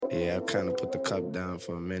Yeah, I kind of put the cup down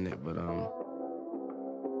for a minute, but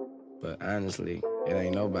honestly, it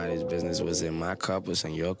ain't nobody's business what's in my cup, what's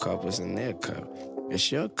in your cup, what's in their cup.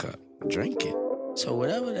 It's your cup. Drink it. So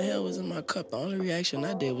whatever the hell was in my cup, the only reaction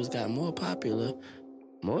I did was got more popular,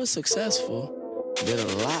 more successful, did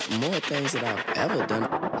a lot more things that I've ever done.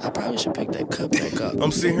 I probably should pick that cup back up.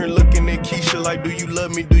 I'm sitting here looking at Keisha like, do you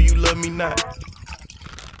love me, do you love me not?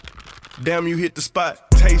 Damn, you hit the spot.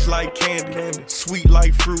 Taste like candy, sweet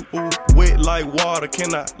like fruit, ooh, wet like water.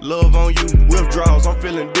 Can I love on you? Withdrawals, I'm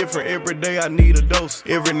feeling different. Every day I need a dose.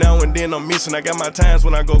 Every now and then I'm missing. I got my times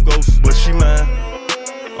when I go ghost. But she mine,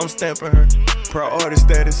 I'm stamping her. Priority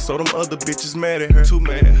status, so them other bitches mad at her. Too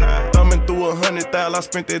mad high. Thumbing through 100,000, I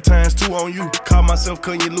spent that times 2 on you. Caught myself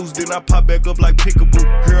cutting you loose, then I pop back up like Pickaboo.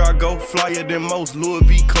 Here I go, flyer than most, Louis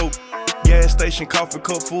V. Coke. Gas station, coffee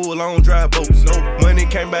cup full, I don't drive boats. No money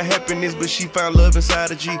came by happiness, but she found love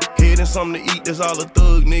inside a G. Head and something to eat, that's all a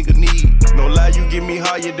thug nigga need. No lie, you get me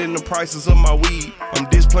higher than the prices of my weed. I'm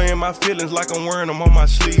displaying my feelings like I'm wearing them on my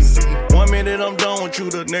sleeve. 1 minute I'm done with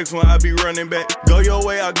you, the next one I be running back. Go your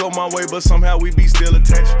way, I go my way, but somehow we be still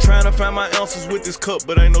attached. Trying to find my ounces with this cup,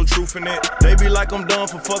 but ain't no truth in that. They be like I'm done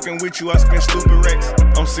for fucking with you, I spend stupid racks.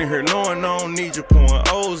 I'm sitting here knowing I don't need you, pouring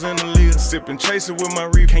O's in the lid. Sipping, chasing with my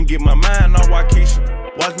reef, can't get my mind off Waukesha.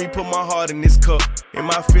 Watch me put my heart in this cup. In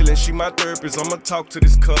my feelings, she my therapist, I'ma talk to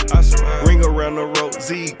this cup. I swear. Ring around the road,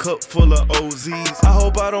 Z, cup full of OZs. I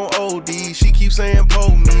hope I don't OD, she keeps saying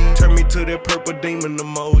pull me. Turn me to that purple demon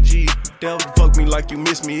emoji. Devil fuck me like you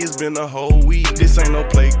miss me, it's been a whole week. This ain't no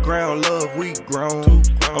playground, love, we grown.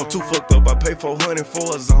 I'm too fucked up, I pay 400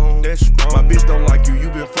 for a zone. That's strong. My bitch don't like you, you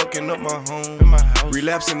been fucking up my home. In my house.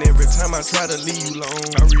 Relapsing every time I try to leave you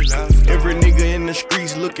alone. I relapse. Every nigga in the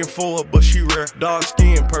streets looking for her, but she rare. Dark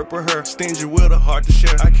skin, purple hair, stingy with a heart to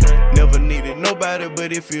share. I can't never needed nobody,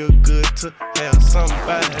 but it feel good to have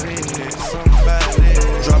somebody.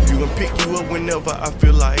 Drop you and pick you up whenever I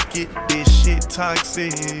feel like it. This shit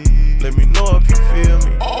toxic. Let me know if you feel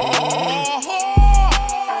me.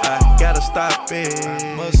 I gotta stop it.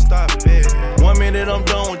 Must stop it. 1 minute I'm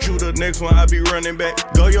done with you, the next one I be running back.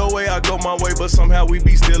 Go your way, I go my way, but somehow we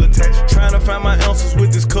be still attached. Trying to find my ounces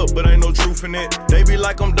with this cup, but ain't no truth in it. They be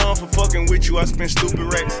like I'm done for fucking with you, I spend stupid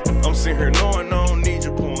racks. I'm sitting here knowing I don't need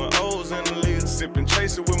you, pouring O's in the lid. Sipping,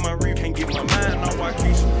 chasing with my reef, can't get my mind on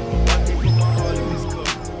Waukesha. Watch me put my heart in this cup.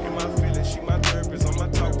 In my feelings, she my therapist, I'ma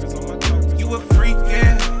talk this, I'ma talk this. You a freak,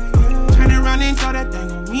 yeah. Turn around and throw that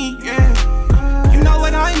thing on me, yeah. You know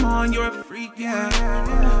what I'm on, you're a freak, yeah.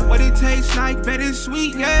 What it tastes like,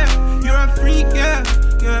 bittersweet, yeah. You're a freak, yeah.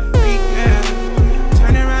 You're a freak, yeah.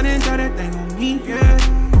 Turn around and throw that thing on me, yeah.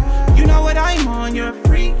 You know what I'm on, you're a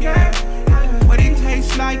freak, yeah. What it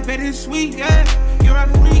tastes like, bittersweet, yeah. You're a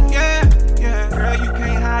freak, yeah. Yeah, girl, you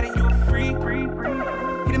can't hide it, you a freak.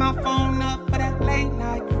 Hitting my phone up for that late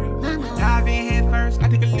night creep. Dive in head first, I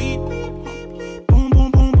take a leap. Boom,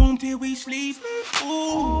 boom, boom, boom, till we sleep.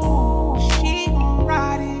 Ooh, she gon'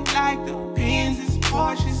 ride it like the Benz's,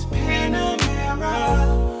 Porsche's,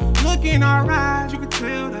 Panamera. Look in our eyes, you can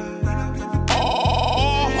tell that.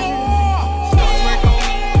 Start work on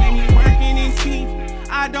me, make me working in teeth.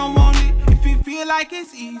 I don't want it if it feel like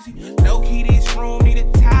it's easy. Low key, this room need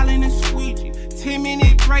a towel and a squeegee.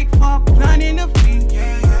 10-minute break for a blunt in the feet.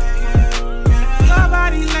 Your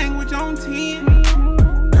body language on 10.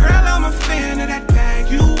 Girl, I'm a fan of that bag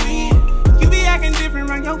you in. You be acting different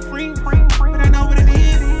around your friend, but I know what it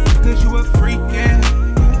is. Cause you a freak, yeah.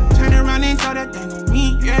 Turn around and throw that thing on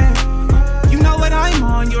me, yeah. You know what I'm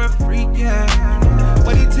on, you're a freak, yeah.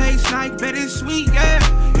 What it tastes like, bittersweet, yeah.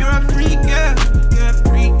 You're a freak, yeah. You're a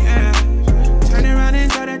freak, yeah. Turn around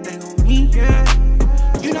and throw that thing on me, yeah.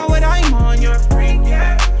 You know what I'm on, you're a freak,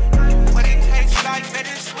 yeah. What it tastes like,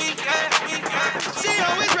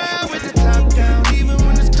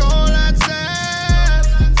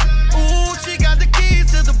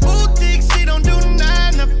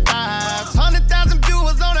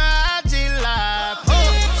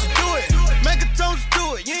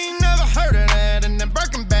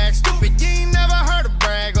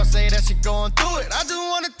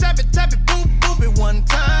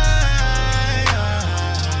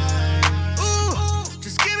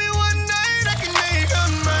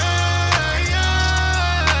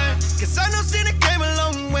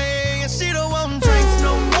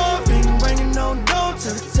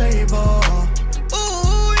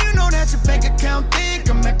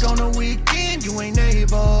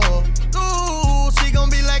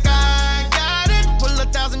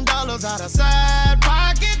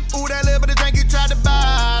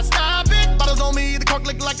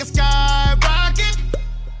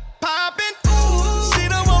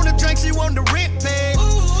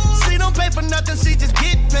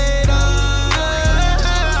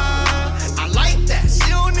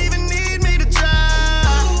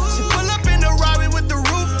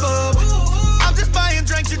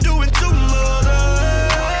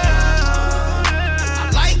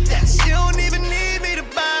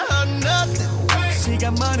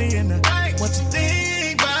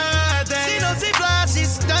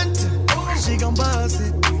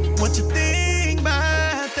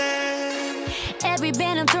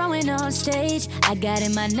 band I'm throwing on stage, I got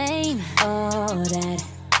in my name, all that.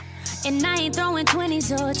 And I ain't throwing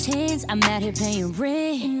 20s or 10s, I'm out here paying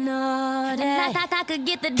rent and all that. And I thought I could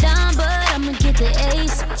get the dime, but I'ma get the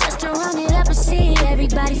ace, just to run it up and see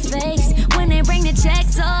everybody's face. When they bring the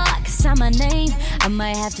checks, oh, I can sign my name, I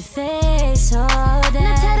might have to face all that.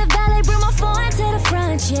 Now tell the valet, bring my phone to the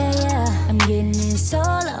front, yeah. I'm getting in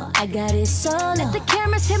solo, I got it solo. Let the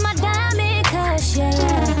cameras hit my diamond cush, yeah.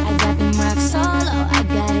 I got them rock solo, I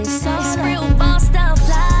got it solo. It's real bossed up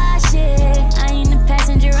fly shit, I ain't the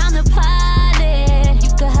passenger, I'm the pilot. You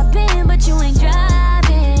could hop in, but you ain't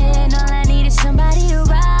driving. All I need is somebody to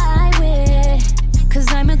ride with, 'cause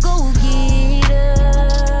I'm a go-getter.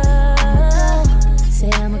 Say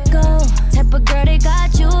I'm a go type of girl, they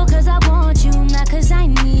got you 'cause I want you, not 'cause I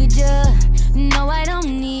need you. No, I don't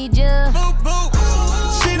need you. Boop, boop.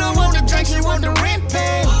 She don't want the drink, she want the rent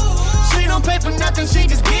paid. She don't pay for nothing, she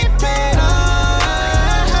just get paid.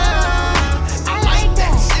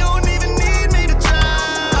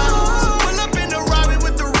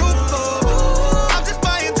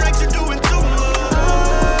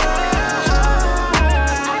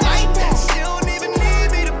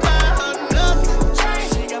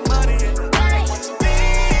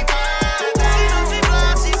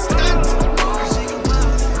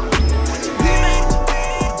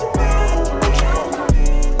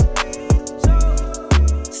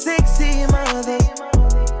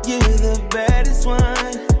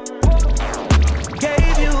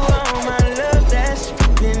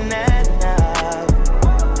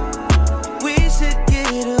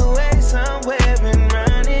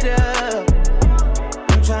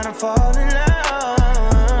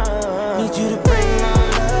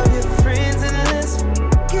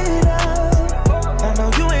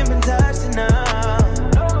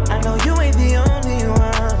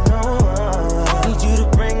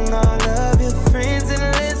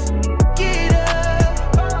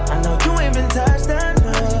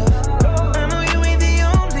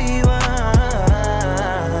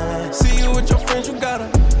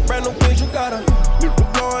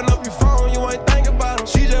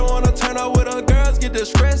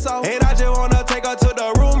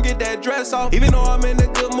 Even though I'm in a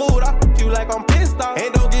good mood, I f*** you like I'm pissed off.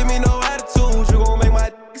 And don't give me no attitude, you gon' make my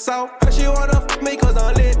dick soft. Her she wanna f*** me 'cause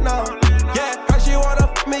I'm lit now. Yeah, her she wanna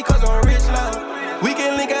f*** me 'cause I'm rich now. We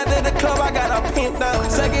can link out at the club, I got a pin down.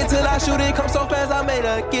 Suck it till I shoot it, come so fast, I made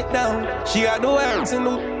her get down. She got the words in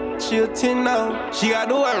new, she a 10 now. She got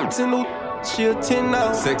the words in new, she a 10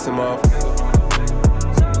 now. Sexy motherfucker.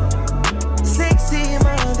 Sexy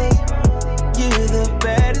mother, you're the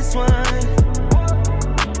baddest one.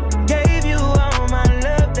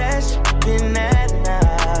 Been at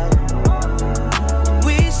now.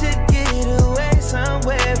 We should get away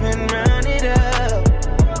somewhere and run it up.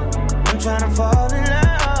 I'm tryna fall in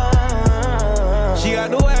love. She got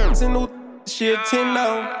the words in new, she a 10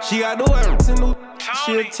 now. She got the words in new,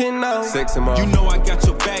 she a 10 now. Sexy mom. You know I got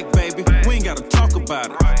your back, baby. We ain't gotta talk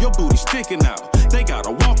about it. Your booty sticking out. They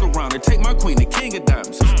gotta walk around and take my queen to King of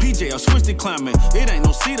Diamonds. PJ, I switched it climbing. It ain't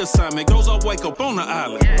no seat assignment. Goes all wake up on the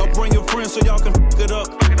island. I'll bring your friends so y'all can f*** it up.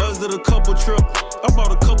 Us did a couple trip. I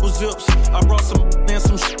bought a couple zips. I brought some and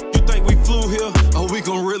some shit. You think we flew here? Oh, we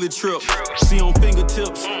gon' really trip. See on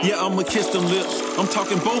fingertips. Yeah, I'ma kiss them lips. I'm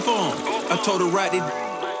talking both on. I told her right it.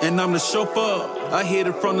 And I'm the chauffeur. I hit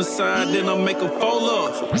it from the side, then I make a fold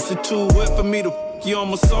up. Is it too wet for me to f*** you on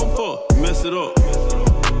my sofa? Mess it up.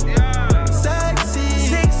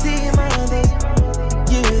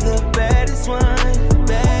 The baddest one,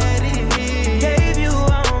 baddie. Gave you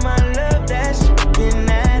all my love, that shit been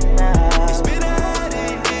at now. It's been at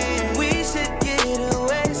it. We should get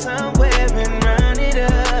away somewhere and run it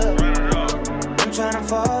up. I'm tryna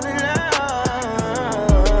fall in love.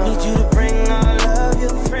 Need you to bring all of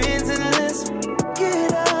your friends and let's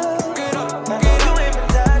get up. Get up. I know you ain't been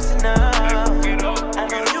touched enough. I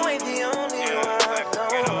know you ain't the only one. No.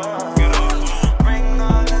 Get up. Bring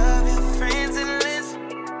all of your friends and let's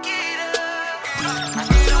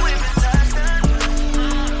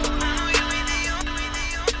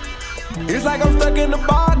it's like I'm stuck in the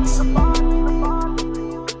box.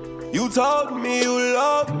 You told me you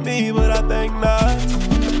love me, but I think not.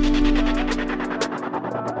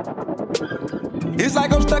 It's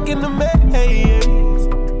like I'm stuck in the maze.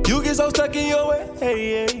 You get so stuck in your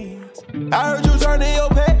ways. I heard you turning your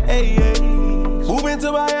pace. Moving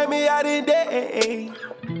to Miami out in days.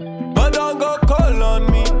 But don't go call on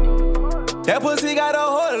me. That pussy got a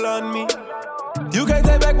hold on me. You can't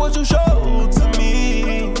take back what you showed to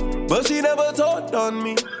me, but she never told on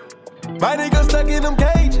me. My nigga stuck in them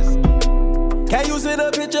cages. Can you send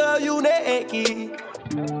a picture of you naked?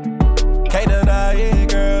 Can't deny it,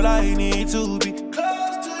 girl, I need to be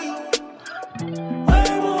close to you.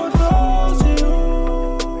 Way more close to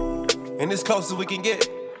you. And as close as we can get.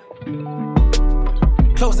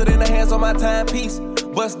 Closer than the hands on my timepiece.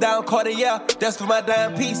 Bust down Cartier, that's for my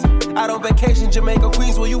dime piece. Out on vacation, Jamaica,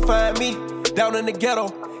 Queens, where you find me. Down in the ghetto,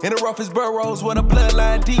 in the roughest boroughs, where the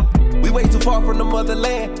bloodline deep. We way too far from the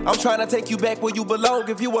motherland. I'm trying to take you back where you belong,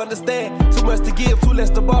 if you understand. Too much to give, too less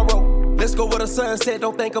to borrow. Let's go where the sun set,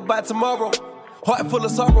 don't think about tomorrow. Heart full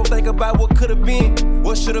of sorrow, think about what could've been,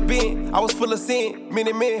 what should've been. I was full of sin,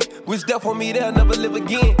 many men wish death on me, they'll never live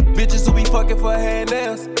again. Bitches who be fucking for hand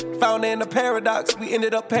nails, found in the paradox, we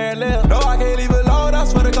ended up parallel. No, I can't leave alone, I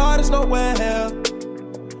swear to God, it's nowhere hell.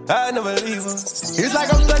 I never leave her. It's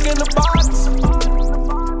like I'm stuck in the box.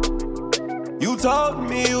 You told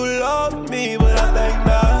me you loved me, but I think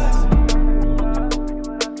not.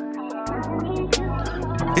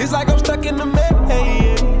 It's like I'm stuck in the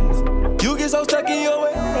maze. You get so stuck in your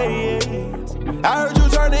ways. I heard you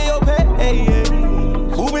turning your page.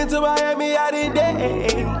 Moving to Miami out in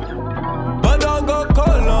days. But don't go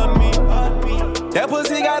call on me. That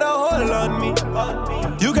pussy got a hold on me.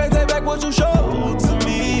 You can't take back what you showed to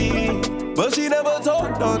me. But she never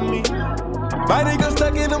told on me. My nigga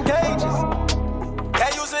stuck in them cages.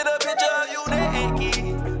 Can you send a picture of you naked?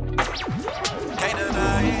 Can't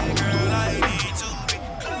deny it, girl, I need to be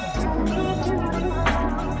close.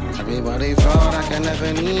 Everybody flawed, I can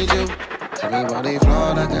never need you. Everybody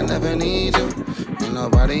flawed, I can never need you. Ain't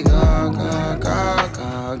nobody go.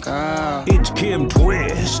 It's Kim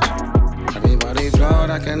Twist. Everybody flawed,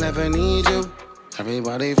 I can never need you.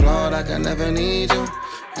 Everybody flawed, I can never need you.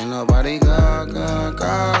 Ain't nobody go.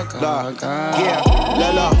 Yeah,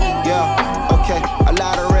 yeah, okay. A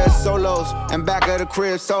lot of red solos and back of the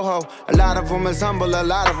crib Soho. A lot of them is humble, a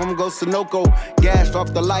lot of them go Sunoco. Gashed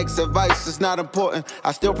off the likes, advice, it's not important.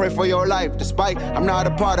 I still pray for your life, despite I'm not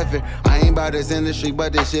a part of it. I ain't about this industry,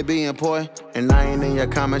 but this shit be important. And I ain't in your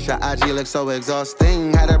comments, your IG look so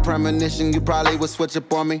exhausting. Had a premonition, you probably would switch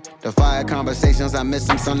up on me. The fire conversations, I miss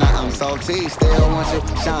them, so now I'm salty. Still want you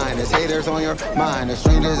shine, there's haters on your mind. There's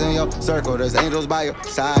strangers in your circle, there's angels by your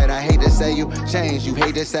side. I hate to say you changed, you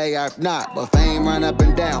hate to say I've not. But fame run up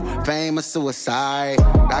and down, fame is suicide.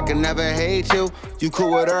 I can never hate you, you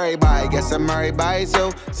cool with everybody. Guess I'm everybody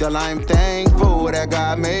too, still I'm thankful that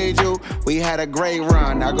God made you. We had a great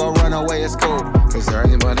run, now go run away, it's cool. Cause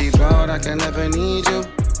everybody flawed, I can never need you.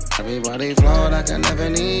 Everybody flawed, I can never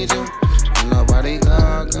need you. Ain't nobody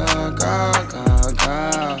go.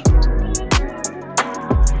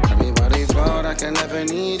 Everybody flawed, I can never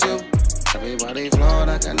need you. Everybody flawed,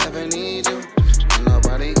 I can never need you. Ain't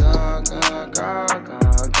nobody go.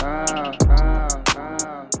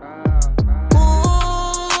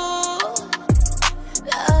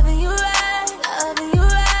 Loving you right, loving you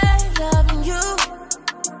right, loving you.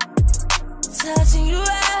 Touching you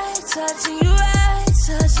right, touching you right,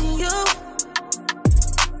 touching you.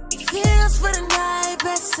 Feels for the night,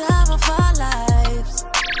 best time of our lives.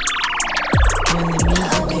 When the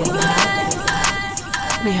music gets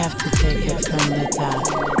hot, we have to take it from the top.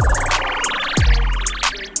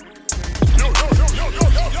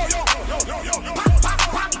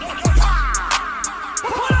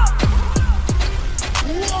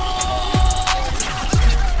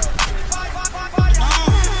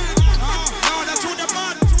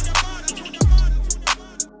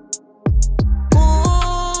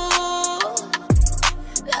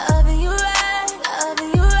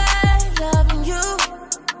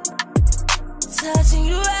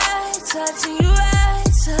 Touching you right,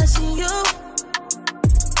 touching you.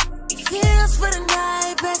 Feels for the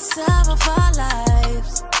night, best time of our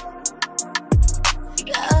lives.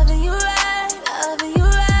 Loving you right, loving you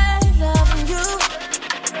right, loving you.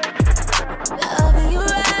 Loving you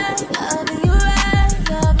right, loving you right,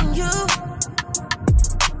 loving you.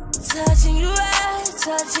 Touching you right,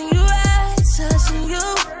 touching you right, touching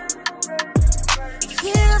you.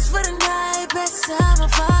 Feels for the night, best time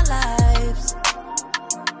of our lives.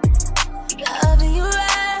 Loving you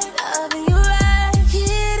right,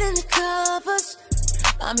 hid in the covers.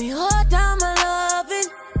 I mean, hold down my loving.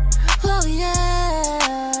 Oh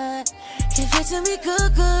yeah, give it to me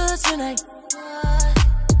good tonight.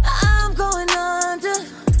 I'm going under,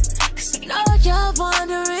 'cause I know you're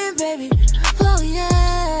wondering, baby. Oh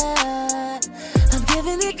yeah, I'm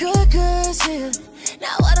giving it good to you.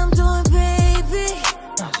 Now what I'm doing, baby,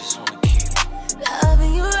 I just wanna keep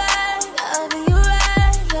loving you right, loving you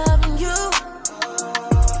right, loving you.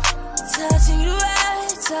 Touching you right,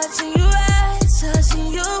 touching you right, touching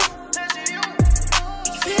you.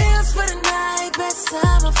 Feels for the night, best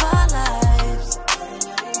time of our lives.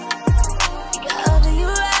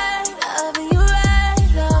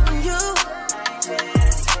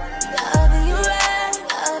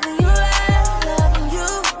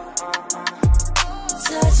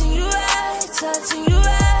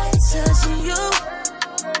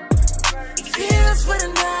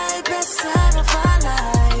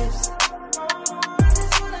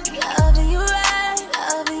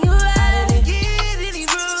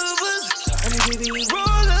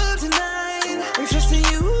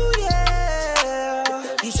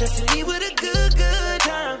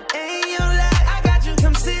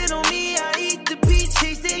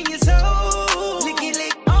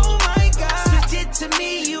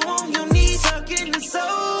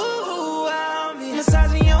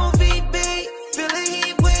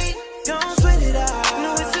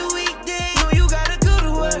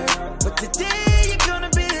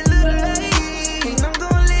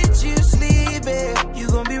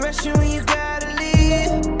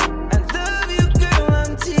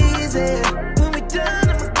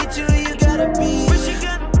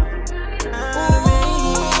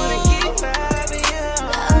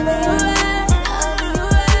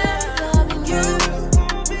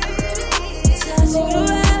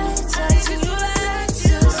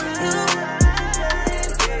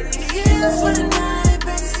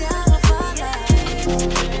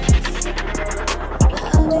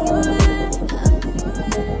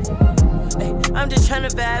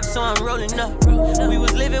 I'm rolling up. We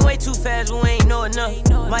was living way too fast, we ain't know enough.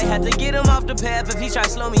 Might have to get him off the path if he try to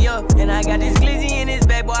slow me up. And I got this glizzy in his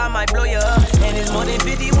bag, boy, I might blow you up. And it's more than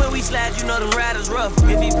 50 when we slide, you know them riders rough.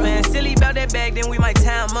 If he playing silly about that bag, then we might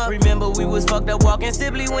tie him up. Remember, we was fucked up walking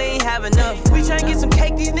Sibley, we ain't have enough. We tryna get some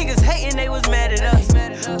cake, these niggas hating, they was mad at us.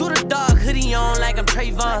 Through the dark, hoodie on like I'm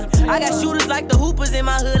Trayvon. I got shooters like the Hoopers in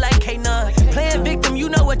my hood like K-Nunn. Playing victim, you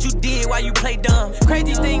know what you did while you play dumb.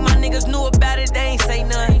 Crazy thing, my niggas knew about it, they ain't say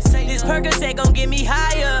none. This Percocet gon' get me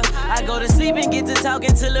higher. I go to sleep and get to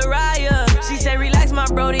talking to Lariah. She say, relax my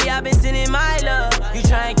brody, I been sending my love. You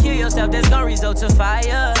try and kill yourself, that's gon' result to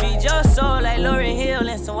fire. Feed your soul like Lauryn Hill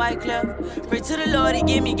and some White Cliff. Pray to the Lord, he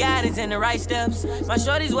give me guidance and the right steps. My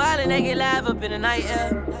shorty's wild and they get live up in the night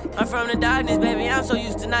air. I'm from the darkness, baby, I'm so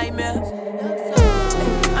used to nightmares.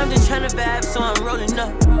 I'm just tryna vibe, so I'm rolling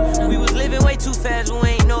up. We was living way too fast, we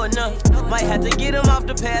ain't know enough. Might have to get him off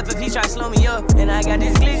the path if he try to slow me up. And I got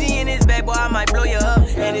this glizzy in his bag, boy, I might blow you up.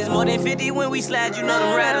 And it's more than 50 when we slide, you know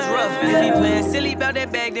them riders rough. If he playing silly about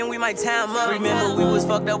that bag, then we might tie him up. Remember, we was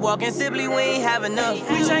fucked up walking Sibley, we ain't have enough.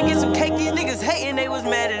 We tryna get some cake, these niggas hating, they was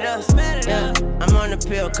mad at us. Yeah, I'm on the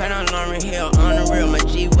pill, cut on Lauryn Hill. On the real, my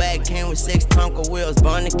G-Wag came with 6 Tonka wheels.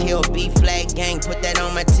 Born to kill, B-flag gang, put that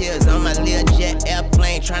on my tears. On my Learjet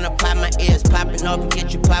airplane, tryna pop my ears. Popping off and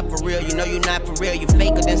get you pop for real. You know you not for real, you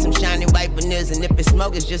faker than some shiny white veneers. And if it's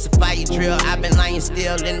smoke, it's just a fire drill. I've been lying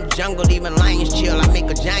still in the jungle, even lions chill. I make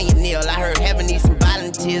a giant kneel. I heard heaven needs some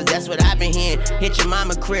volunteers, that's what I've been hearing. Hit your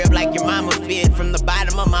mama crib like your mama feared. From the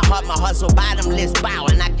bottom of my heart, my hustle bottomless. Bow,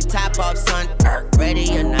 I knock your top off, son.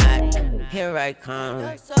 Ready or not, here I come.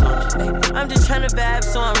 I'm just tryna vibe,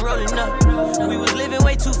 so I'm rolling up. We was living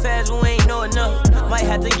way too fast, we ain't know enough. Might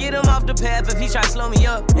have to get him off the path if he try to slow me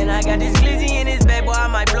up. And I got this glizzy in his bag, boy, I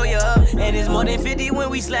might blow you up. And it's more than 50 when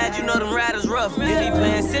we slide, you know them riders rough. If he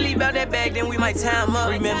playing silly about that bag, then we might tie him up.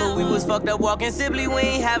 Remember, we was fucked up walking Sibley, we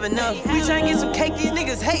ain't have enough. We tryna get some cake, these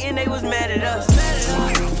niggas hating, they was mad at us.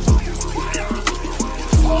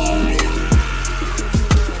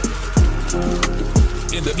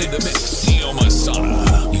 In the mix, Neo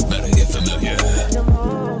Masada. You better get familiar.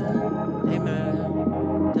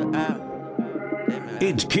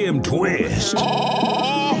 It's Kim Twist.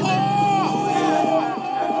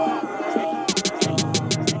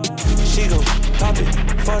 She gon' pop it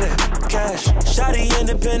for that cash. Shawty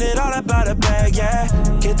independent, all about a bag, yeah.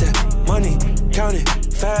 Get that money, count it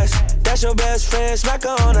fast. That's your best friend, smack her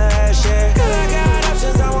on the ass, yeah. Girl, I got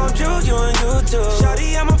options, I want you and you too.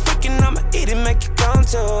 Shawty, I'm a freaking, I'ma eat it, make you come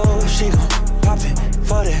too. She gon' pop it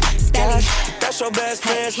for that cash. That's your best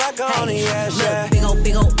friend, smack her on the ass, yeah. Look,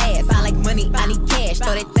 big old ass, I like money, I need cash.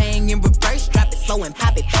 Throw that thing in reverse, drop it slow and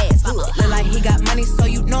pop it fast. Look like he got money, so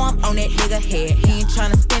you know I'm on that nigga head. He ain't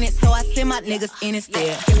tryna spin it, so I send my niggas in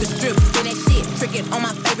instead. If the strip, spin that shit, trick it on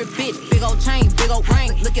my favorite bitch. Big old chain, big old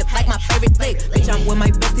ring, looking like my favorite flick. Bitch, I'm with my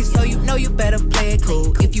bestie, so you know you better play it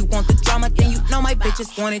cool. If you want the drama, then you know my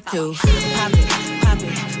bitches want it too. Pop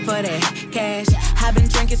it for that cash. I been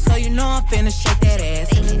drinking, so you know I'm finna shake that ass.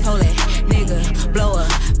 Told that nigga, blow a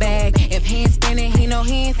bag. If he ain't spinning, he know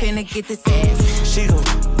he ain't finna get this ass. She gon'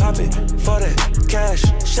 pop it for that cash.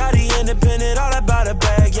 Shawty independent, all about a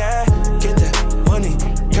bag, yeah. Get that money,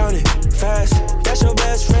 count it fast. That's your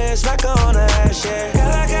best friend, smack her on the ass, yeah.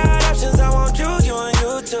 Girl, I got options, I want you and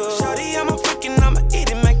you too. Shawty, I'm a freaking, I'ma eat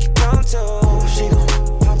it, make you come too. She gon'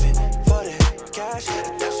 pop it for that cash.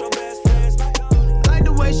 That's your best friend, smack her on the ass. Like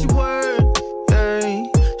the way she work, yeah.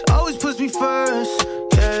 She always puts me first,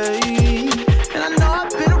 yeah. And I know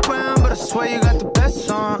I've been around, but I swear you got the best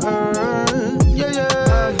on earth, yeah.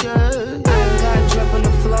 I got drip on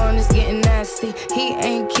the floor and it's getting nasty. He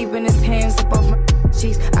ain't keeping his hands up off my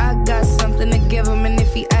cheeks. I got something to give him, and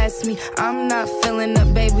if he asks me, I'm not filling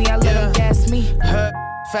up, baby, I let him gas me. Her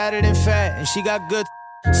fatter than fat, and she got good.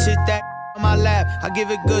 Sit that on my lap, I give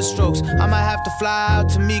it good strokes. I might have to fly out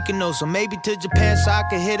to Mykonos, or maybe to Japan so I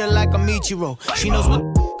can hit her like a Michiro. She knows what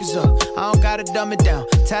is up, I don't gotta dumb it down.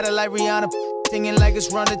 Tatted like Rihanna, singing like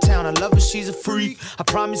it's run to town. I love her, she's a freak. I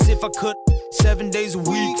promise if I could, 7 days a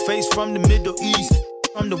week. Face from the Middle East,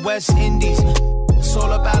 from the West Indies.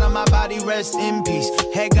 Soul up out of my body, rest in peace.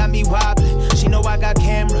 Head got me wobbling, she know I got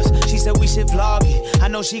cameras. She said we should vlog it, I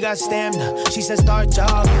know she got stamina. She said start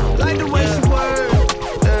jogging. Like the way she works,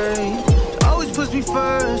 ayy. Always puts me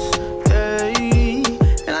first, ayy.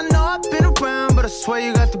 And I know I've been around, but I swear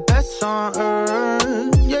you got the best on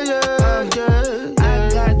earth, yeah. I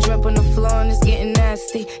got drip on the floor and it's getting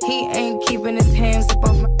nasty. He ain't keeping his hands up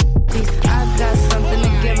off my knees. I got something to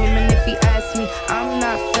give him, and if he asks me, I'm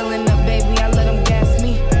not filling up, baby, I let him gas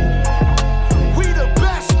me. We the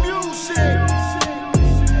best music.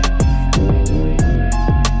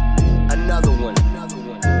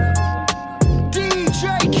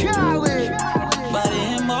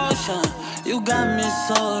 got me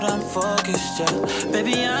so damn focused, yeah.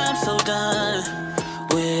 Baby, I'm so done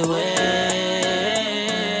with waiting.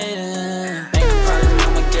 Ain't no problem,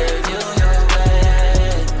 I'ma give you your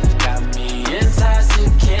way. Got me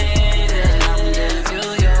intoxicated, I'll give you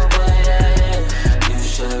your way. You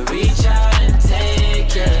should reach out and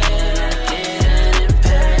take it. I'm getting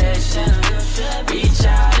impatient. Reach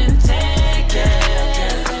out and take it, I'll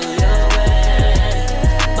give you your way.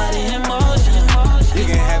 Body in motion. You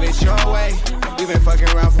can have it your way. We been fucking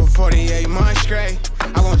around for 48 months straight.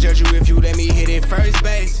 I won't judge you if you let me hit it first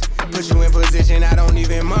base. Put you in position, I don't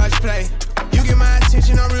even much play. You get my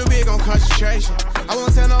attention, I'm real big on concentration. I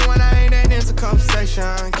won't tell no one I ain't that into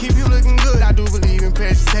conversation. Keep you looking good, I do believe in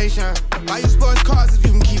presentation. Buy you sports cars if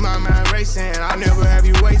you can keep my mind racing. I'll never have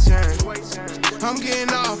you waiting. I'm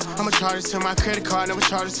getting off, I'ma charge it to my credit card, never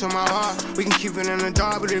charge it to my heart. We can keep it in the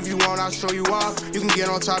dark, but if you want, I'll show you off. You can get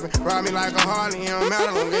on top and ride me like a Harley, it don't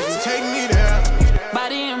matter, long as you take me there.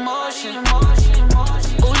 Body in motion.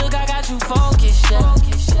 Ooh, look, I got you focused, yeah.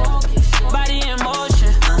 Body in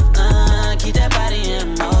motion. Keep that body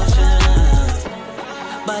in motion.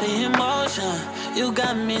 Body in motion. You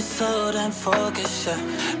got me so damn focused, yeah.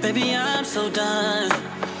 Baby, I'm so done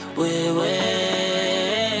with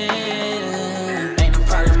waiting. Ain't no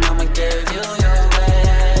problem, I'ma give you your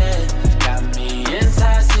way. Got me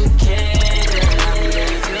intoxicated, I'll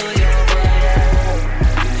give you your way.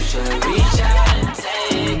 You should reach out and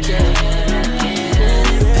take it.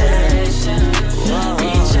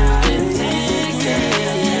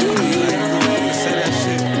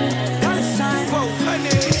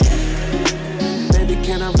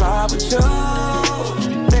 Can I ride with you?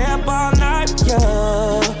 Stay up all night with you.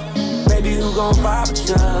 Baby, who gon' vibe with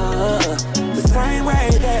you? The same way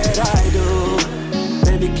that I do.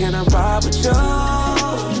 Baby, can I ride with you?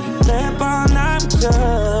 Stay up all night with you.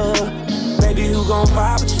 Baby, who gon'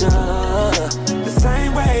 vibe with you? The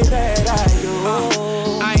same way that I do.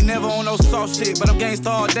 I ain't never on no soft shit, but I'm gangsta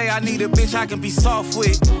all day. I need a bitch I can be soft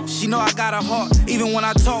with. She know I got a heart, even when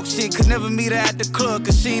I talk shit. Could never meet her at the club,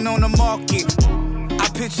 cause she ain't on the market. I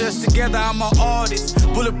picture us together, I'm an artist.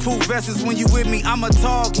 Bulletproof vests when you with me, I'm a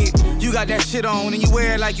target. You got that shit on and you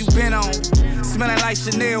wear it like you been on. Smelling like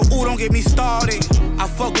Chanel, ooh, don't get me started. I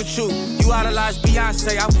fuck with you, you idolize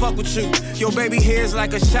Beyonce, I fuck with you. Your baby hair's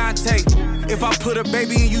like Ashanti. If I put a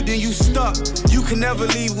baby in you, then you stuck. You can never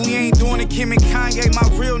leave, we ain't doing it Kim and Kanye. My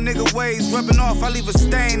real nigga ways rubbing off, I leave a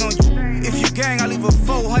stain on you. If you gang, I leave a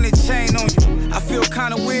 400 chain on you. I feel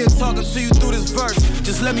kinda weird talking to you through this verse.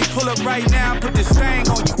 Just let me pull up right now and put this thing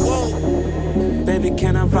on you, whoa. Baby,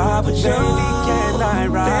 can I ride with you? Baby, can I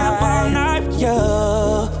ride? Stay up all night with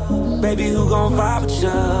you. Baby, who gon' vibe with you?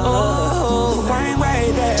 Oh, the same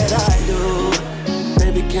way that I do.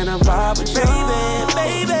 Baby, can I ride with you?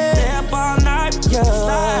 Baby, stay up all night with you.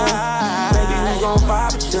 Baby, who gon'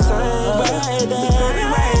 vibe with you? The same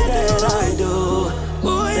way that I do.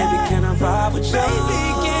 Baby, can I ride with you? Baby,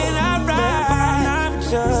 can I ride? Stay up all night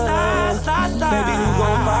with you. Baby, who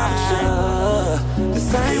gon' vibe with you? The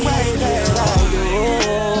same way that I do.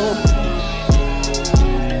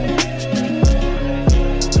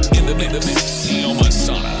 In the mix, Neo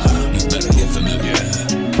Masana. You better get familiar.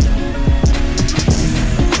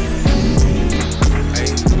 Hey,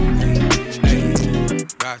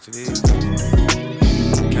 got you this.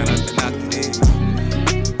 Cannot deny this.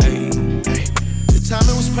 The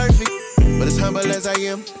timing was perfect, but as humble as I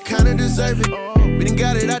am, kinda deserve it. We done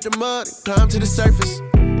got it out the mud and climbed to the surface.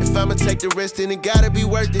 If I'ma take the risk, then it gotta be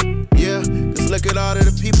worth it. Yeah, cause look at all of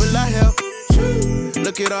the people I helped.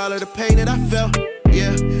 Look at all of the pain that I felt.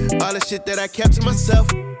 Yeah, all the shit that I kept to myself.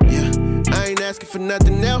 Yeah, I ain't asking for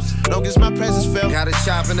nothing else, long as my presence felt. Got a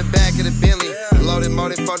shop in the back of the Bentley. Loaded more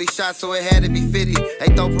than 40 shots, so it had to be 50. They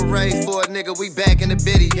throw parade for a nigga, we back in the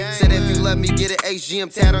biddy. Said if you love me, get an HGM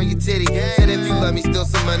tat on your titty. Said if you love me, steal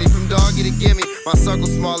some money from dog, get it, gimme. My circle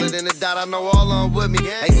smaller than a dot, I know all on with me.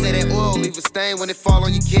 They say that oil leave a stain when it fall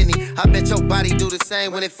on your kidney. I bet your body do the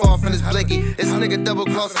same when it fall from this blicky. This nigga double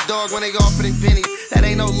cross a dog when they offer them pennies. That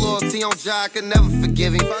ain't no loyalty on Jai, I could never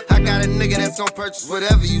forgive him. I got a nigga that's gon' purchase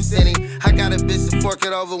whatever you send him. I got a bitch to fork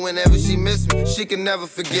it over whenever she miss me. She can never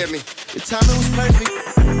forgive me. The timing was perfect,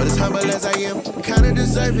 but as humble as I am, kinda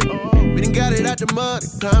deserve it. We done got it out the mud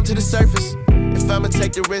and climbed to the surface. If I'ma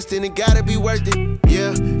take the risk, then it gotta be worth it.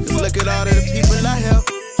 Yeah, cause look at all of the people I helped.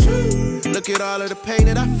 Look at all of the pain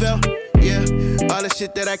that I felt. Yeah, all the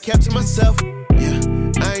shit that I kept to myself. Yeah,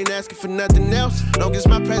 I ain't asking for nothing else, long as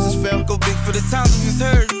my presence felt. Go big for the times we was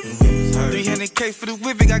hurting. 300K for the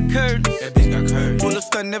whip, it got curtains. That bitch got curtains. Pull up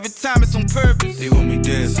stunting every time, it's on purpose. They want me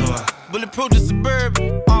dead, so Bulletproof the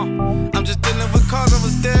Suburban. I'm just dealing with cars, I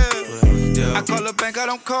was there. I call up think I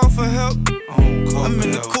don't call for help. I'm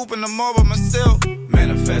in the coupe and I'm all by myself.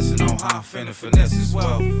 Manifesting on how I'm finna finesse as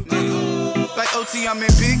well. Like OT, I'm in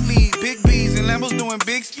big league, big B's, and Lambos doing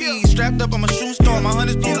big speed. Strapped up, I'm a shoe store, my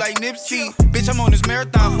hunters be like Nipsey. Bitch, I'm on this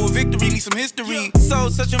marathon for a victory, need some history. So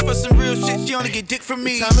searching for some real shit, she only get dick from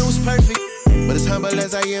me. The timing was perfect, but as humble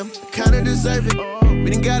as I am, kinda deserve it.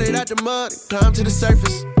 We done got it out the mud, climb to the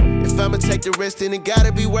surface. If I'ma take the risk, then it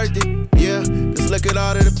gotta be worth it. Yeah, cause look at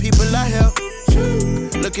all of the people I helped.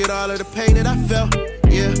 Look at all of the pain that I felt.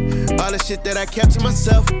 Yeah, all the shit that I kept to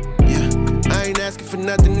myself. Yeah, I ain't asking for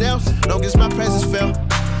nothing else. Long as my presence felt.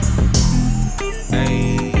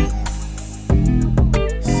 Hey,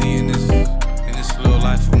 see in this little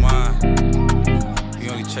life of mine, we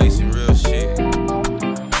only chasing real shit.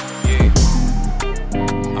 Yeah,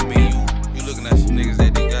 I mean you looking at some niggas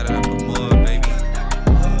that done got it out the mud, baby.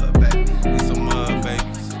 Need some mud,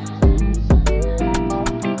 babies.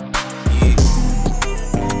 Yeah,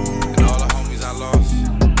 and all the homies I lost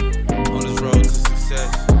on this road to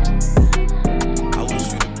success. I wish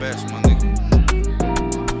you the best, my nigga.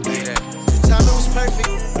 Timing was perfect,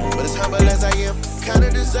 but as humble as I am,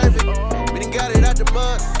 kinda deserve it. We done got it out the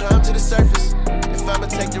mud, climb to the surface. If I'ma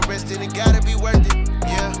take the risk, then it gotta be worth it.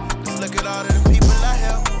 Yeah, just look at all of the people I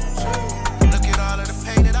helped. Look at all of the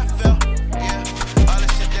pain that I felt. Yeah, all the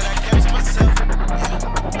shit that I kept to myself.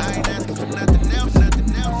 Yeah, I ain't asking for nothing else,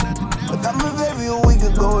 nothing else, nothing else. I got my baby a week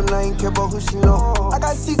ago and I ain't care about who she know. I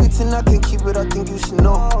got secrets and I can't keep it, I think you should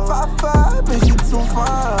know. 5'5", and she too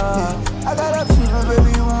fine. I got options, but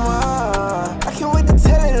baby, you mine. I can't wait to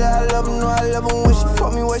tell her that I love her, know I love her. When she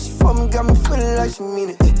fuck me, where she fuck me, got me feeling like she mean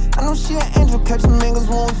it. I know she an angel, catching mangoes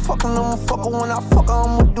when we fucking. I'ma fuck her when I fuck her,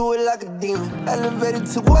 I'ma do it like a demon. Elevated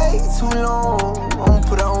took way too long, I'ma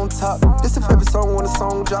put her on top. This a favorite song when the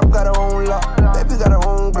song drop, got her own lock. Baby got her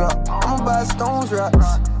own Glock, I'ma buy stones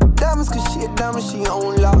rocks. Diamonds, cause she a diamond, she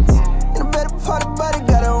own locks. In the better part of body,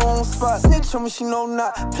 got her own spot. Snitch on me, she know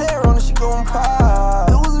not. Play her on it, she gon' pop.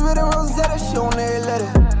 It was written Rosetta, she on every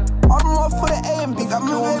letter. All them off for the A and B. Got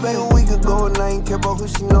me one baby a week ago and I ain't care about who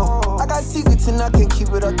she know. I got secrets and I can't keep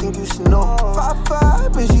it, I think you should know.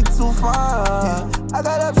 5'5", and she too fine. I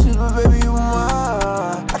got options, but baby, you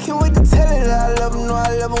mine. I can't wait to tell her that I love her, know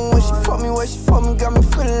I love her. When she fuck me, where she fuck me, got me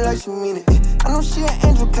feeling like she mean it. I know she an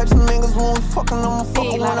angel, catching mangoes when we fucking. I'ma fuck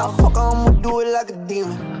her when I fuck her, I'ma do it like a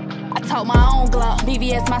demon. I told my own Glock,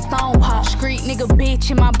 BBS my stone pop. Street nigga bitch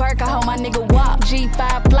in my Burke, I hold my nigga wop.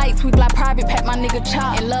 G5 flights, we fly private, pack my nigga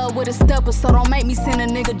chop. In love with a stepper, so don't make me send a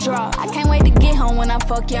nigga drop. I can't wait to get home when I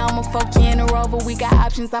fuck you, I'ma fuck you in a Rover. We got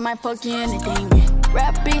options, I might fuck you in a demon.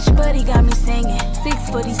 Rap bitch, but he got me singing. 6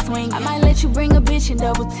 foot, he swinging. I might let you bring a bitch and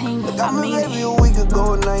double team me. I mean baby a week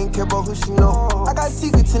ago and I ain't care about who she know. I got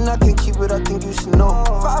secrets and I can't keep it, I think you should know.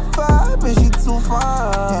 5'5", and she too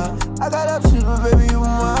fine. I got options, but baby, you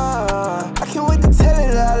mine. I can't wait to tell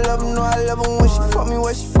her that I love her, know I love her. When she fuck me,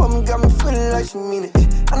 where she fuck me, got me feeling like she mean it.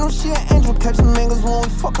 I know she an angel, catching mangoes when we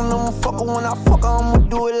fucking. I'ma fuck her when I fuck her, I'ma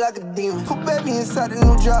do it like a demon. Put baby inside the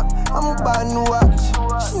new drop, I'ma buy a new watch.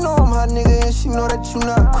 She know I'm hot nigga and she know that you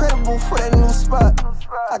not credible for that new spot.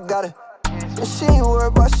 I got it. And she ain't worried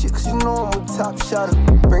about shit cause you know I'm a top shotter.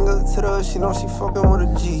 Bring her to the hood, she know she fucking with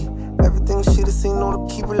a G. Everything she done seen, know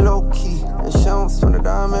to keep it low key. And she don't spend a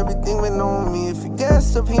dime, everything been on me. If you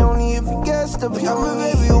gassed up, he only if you gassed up. He got me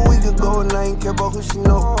baby a week ago and I ain't care about who she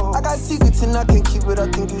know. I got secrets and I can't keep it, I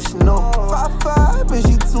think you should know. 5'5", and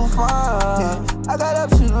she too fine. I got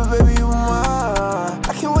options, but baby, you mine.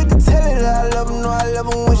 I can't wait to tell her that I love her, know I love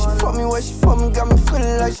her. When she fuck me, where she fuck me, got me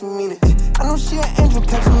feeling like she mean it. I know she an angel,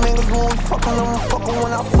 catching mangoes when we fucking. I'ma fuck her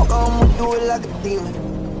when I fuck her, I'ma do it like a demon.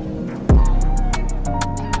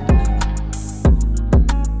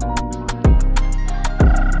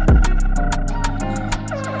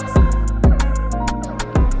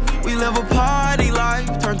 Live a party life,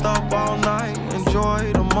 turned up all night,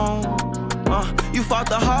 enjoy the moment. You fought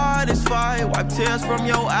the hardest fight, wipe tears from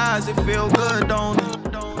your eyes, it feel good, don't it?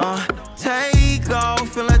 Take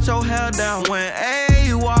off and let your hair down. When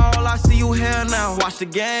AWOL, I see you here now. Watch the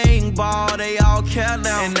gang ball, they all care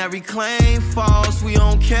now. And every claim false, we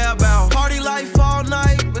don't care about. Party life all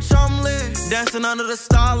night, bitch, I'm lit. Dancing under the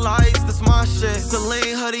starlights, that's my shit.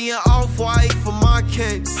 Celine hoodie and off-white for my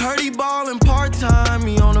kick. Hurdy ballin' part-time,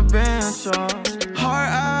 me on the bench, Hard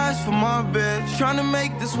eyes for my bitch. Tryna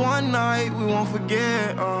make this one night, we won't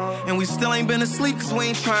forget, And we still ain't been asleep cause we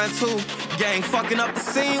ain't trying to. Gang fucking up the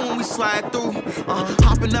scene when we slide through.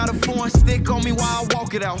 Hopping out a foreign stick on me while I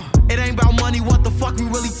walk it out. It ain't about money, what the fuck we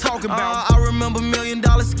really talking about? I remember $1 million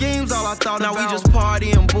schemes, all I thought now about. We just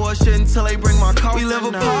party and bullshit until they bring my coffee. We live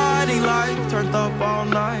a party life, turned up all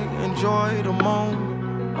night, enjoy the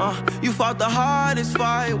moment. You fought the hardest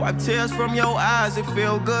fight, wipe tears from your eyes, it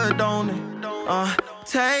feel good, don't it?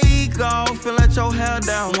 Take off and let your hair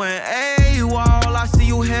down. When AWOL, I see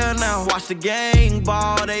you here now. Watch the gang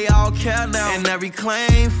ball, they all care now. And every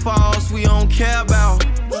claim false, we don't care about.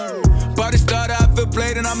 Party started, I feel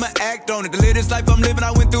played and I'ma act on it. The latest life I'm living,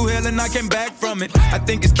 I went through hell and I came back from it. I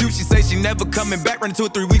think it's cute, she say she never coming back. Ran 2 or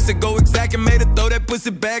 3 weeks ago, exact and made her throw that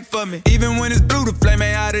pussy back for me. Even when it's blue, the flame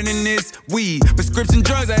ain't hotter than this weed. Prescription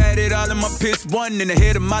drugs, I had it all in my piss. One in the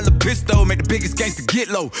head of my little pistol, make the biggest gangster get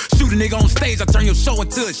low. Shoot a nigga on stage, I turn your show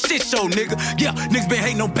into a shit show, nigga. Yeah, niggas been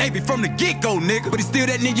hating on baby from the get-go, nigga. But it's still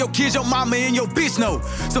that nigga, your kids, your mama, and your bitch know.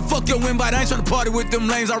 So fuck your invite, I ain't tryna party with them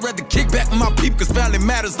lames. I'd rather kick back with my peep, cause family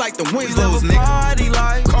matters like the Winslow's, nigga. Party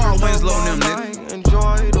like Carl Winslow and them, nigga.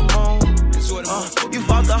 Enjoy the moment. You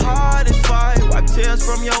fought the hardest fight, wipe tears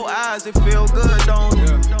from your eyes, it feel good, don't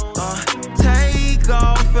it? Take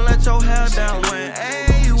off and let your hair down. When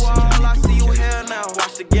AWOL, I see you here now.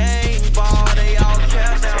 Watch the gang ball, they all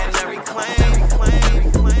care now. And every claim.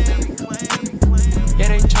 Yeah,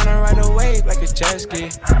 they tryna ride a wave like a jet ski.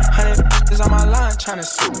 100 is on my line tryna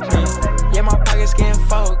suit me. Yeah, my pockets getting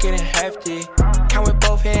full, getting hefty. Count with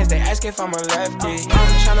both hands, they ask if I'm a lefty.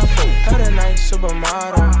 I'm tryna fuck her tonight,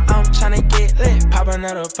 supermodel. I'm tryna get lit, pop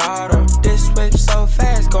another bottle. This whip so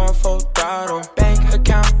fast, going full throttle. Bank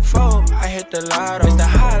account full, I hit the lotto. It's the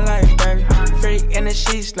highlight, baby. Freak in the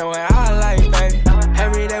sheets, know what I like, baby.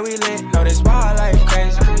 Every day we lit, know this wild life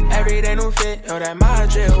crazy. Every day new fit, know that my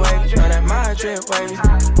drip wavy, know that my drip wavy.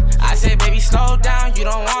 I said, baby, slow down, you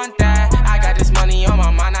don't want that. I got this money on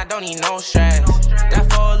my mind, I don't need no stress. That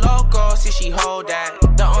for a loco, see she hold that.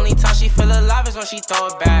 The only time she feel alive is when she throw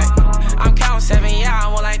it back. I'm counting 7, yeah, I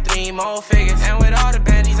want like 3 more figures. And with all the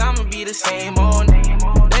bandies, I'ma be the same old.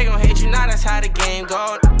 They gon' hate you now, that's how the game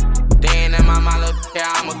go. They ain't in my mind,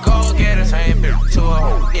 yeah, I'm a go-getter. Turn bitch to a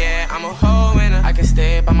hoe, yeah, I'm a hoe winner. I can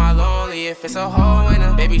stay by my lonely if it's a hoe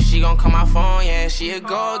winner. Baby, she gon' call my phone, yeah, she a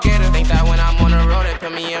go-getter. Think that when I'm on the road, they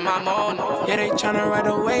put me in my mode. Yeah, they tryna ride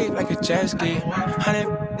a wave like a jet ski.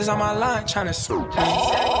 100 is on my line tryna suit me.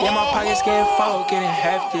 Yeah, my pockets getting full, getting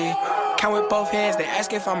hefty. Count with both hands, they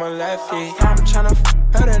ask if I'm a lefty. I'm tryna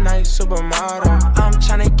her tonight, supermodel. I'm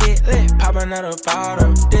tryna get lit, pop another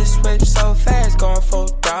bottle. This whip so fast, going full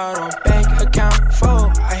throttle. Bank account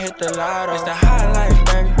full, I hit the lotto. It's the highlight,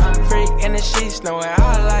 baby. Freak in the sheets, know what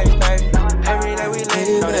I like, baby. Every day we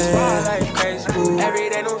lit, know this wild life crazy. Every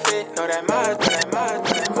day new fit, know that my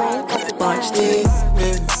Watch this,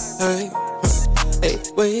 hey,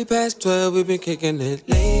 way past 12, we been kicking it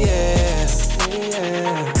late, yeah.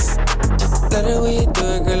 Love the way you do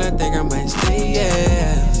it, girl, I think I might stay,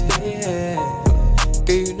 yeah.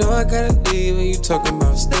 Girl, you know I gotta leave when you talking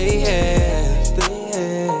about stay, yeah.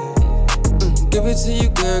 Give it to you,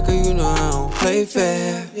 girl, you know I don't play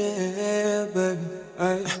fair, yeah, baby.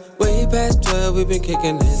 Way past 12, we been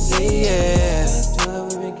kicking it late, yeah.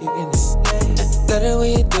 Love the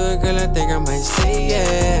way you do it, girl, I think I might stay,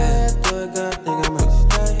 yeah.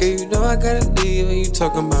 Girl, you know I gotta leave when you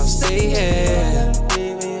talking about stay, yeah.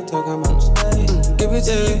 Give it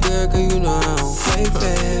to you, girl, you know I don't play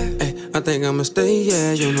fair. Ay, I think I'ma stay,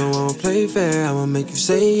 yeah. You know I don't play fair. I'ma make you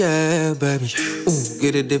say, yeah, baby. Ooh,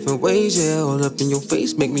 get it different ways, yeah. All up in your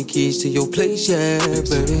face, make me keys to your place, yeah,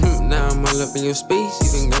 baby. Now I'm all up in your space.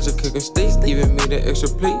 Even got your cooking steak, even made an extra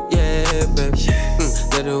plate, yeah, baby.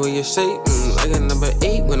 Let the way you say, like a number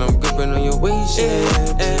 8 when I'm gripping on your waist,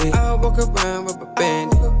 yeah, baby. I walk around with a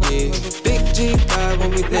bandit, yeah. Big G5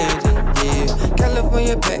 when we landed, yeah.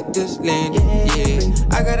 California pack just landed, yeah.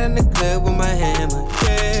 I got in the club with my hammer,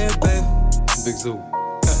 yeah, baby. Big Zoo.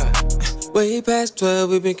 Way past 12,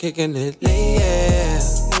 we been kicking it late, yeah.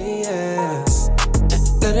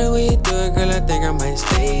 Love the way you do it, girl, I think I might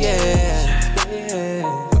stay, yeah.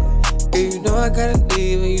 Girl, you know I gotta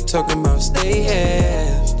leave when you talking about stay,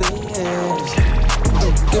 yeah.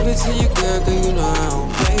 Give it to you, girl, you know I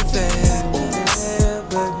don't play fair.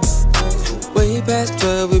 Way past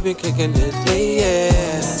 12, we been kicking it late,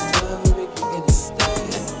 yeah.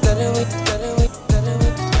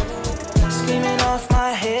 Screaming off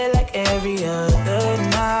my head like every other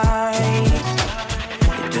night.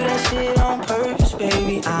 You do that shit on purpose,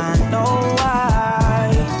 baby, I know why.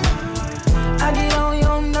 I get on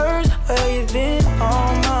your nerves, where you been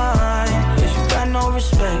all mine. Cause you got no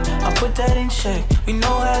respect, I put that in check. We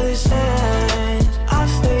know how this ends. I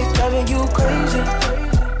stay driving you crazy.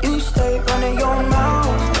 You stay running your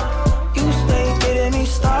mouth. You stay getting me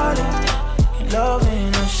started. You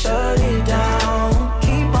loving and shut it down.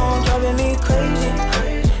 Keep on driving me crazy.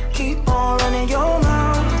 Keep on running your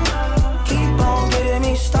mouth. Keep on getting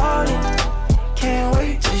me started. Can't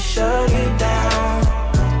wait to shut it down.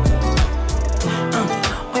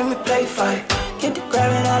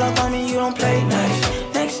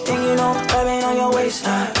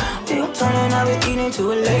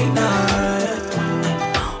 into a late night.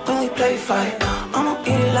 When we play fight, I'ma eat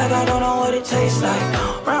it like I don't know what it tastes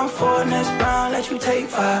like. Round 4, next round, let you take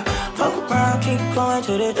 5. Fuck around, keep going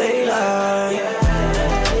to the daylight. Yeah,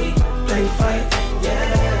 play fight.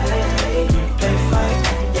 Yeah, play fight.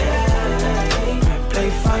 Yeah, play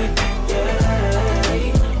fight.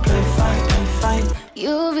 Yeah, play fight. Play fight.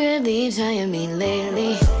 You really trying me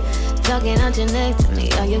lately. Talking out your neck to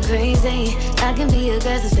me, are you crazy? I can be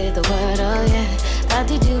aggressive, say the word, oh yeah. I'll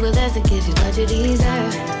teach you a lesson, give you what you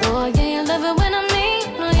deserve. Oh yeah, you love it when I'm mean,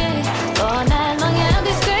 oh yeah. All night long, yeah, I'll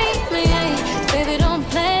be screaming, yeah. Baby, don't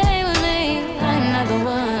play with me, I'm not the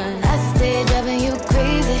one. I stay driving you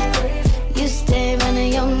crazy. You stay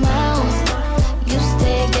running your mouth. You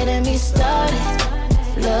stay getting me started.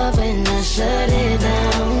 Love when I shut it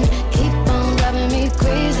down. Keep on driving me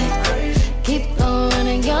crazy. Keep on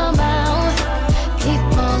running your mouth.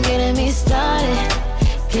 Keep on getting me started.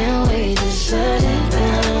 Can't wait to shut it down.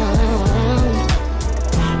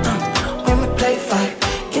 When we play fight,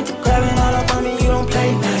 get to grabbing all up on me, you don't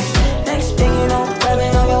play nice. Next thing you know,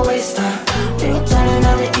 grabbing on your waistline. Feel turning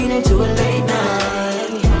out to eat into a late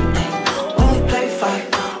night. When we play fight,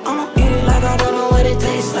 I'ma eat it like I don't know what it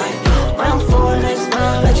tastes like. Round 4, next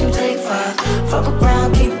round, let you take 5. Fuck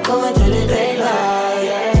around, keep going to the daylight.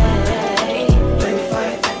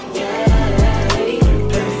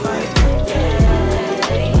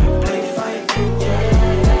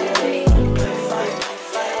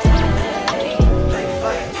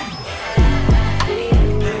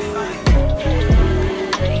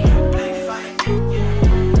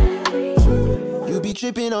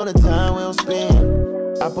 Tripping on the time we don't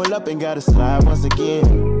spend. I pull up and gotta slide once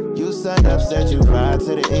again. You signed up, said you ride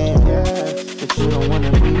to the end, yeah. But you don't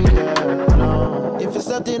wanna be there, no. If it's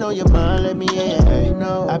something on your mind, let me in, hey,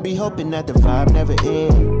 no. I be hoping that the vibe never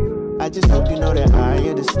ends. I just hope you know that I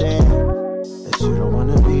understand that you don't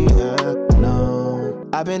wanna be there, no.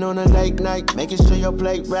 I've been on a late night, making sure your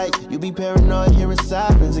plate right. You be paranoid hearing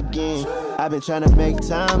sirens again. I've been trying to make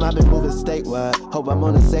time, I've been moving statewide. Hope I'm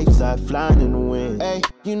on the safe side, flying in the wind. Hey,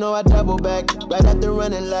 you know I double back, right after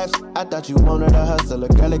running laps. I thought you wanted a hustler,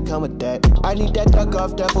 girl, it come with that. I need that duck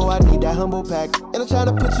off duffel, I need that humble pack. And I'm trying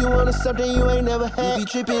to put you on to something you ain't never had. You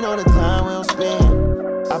be tripping on the time we don't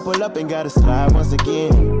spend. I pull up and gotta slide once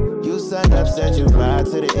again. You signed up, said you ride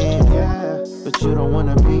to the end, yeah. But you don't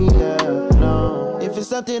wanna be there, no. If it's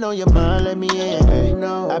something on your mind, let me in, hey,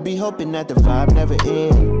 no. I be hoping that the vibe never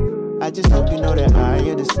ends. I just hope you know that I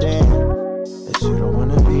understand that you don't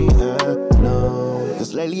wanna be no.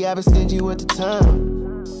 Cause lately I've been stingy with the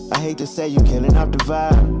time. I hate to say you killing off the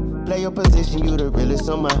vibe. Play your position, you the realest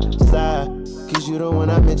on my side. Cause you the one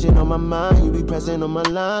I mention on my mind. You be pressing on my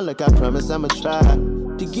line, like I promise I'ma try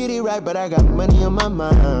to get it right, but I got money on my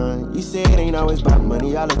mind. You say it ain't always about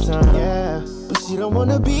money all the time, yeah. But you don't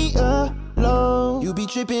wanna be alone. You be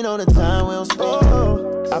tripping on the time we don't spend.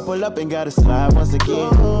 I pull up and gotta slide once again.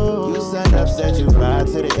 You signed up, said you ride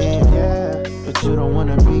to the end, yeah. But you don't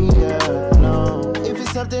wanna be alone. If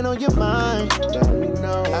it's something on your mind, let me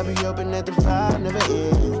know. I be hoping that the vibe never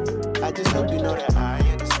ends. I just hope you know that I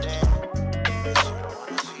understand.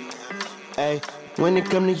 Hey, when it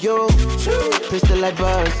come to you, pistol like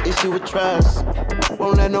buzz, issue with trust.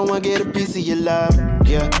 Won't let no one get a piece of your love,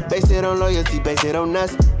 yeah. Base it on loyalty, base it on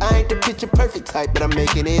us. I ain't the picture perfect type, but I'm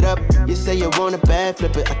making it up. You say you want a bad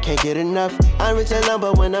flip it, I can't get enough. I'm rich alone,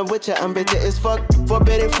 but when I'm with you, I'm bitter as fuck.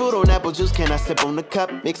 Forbidden fruit on apple juice, can I sip on the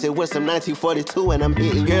cup? Mix it with some 1942 and I'm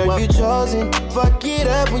hitting you up. Girl, you chosen, fuck it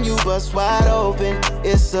up when you bust wide open.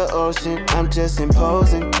 It's the ocean, I'm just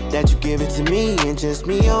imposing that you give it to me and just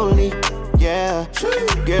me only. Yeah,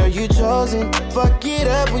 girl, you chosen. Fuck it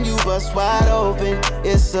up when you bust wide open.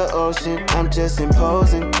 It's the ocean. I'm just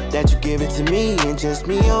imposing that you give it to me and just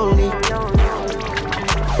me only.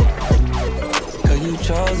 Girl, you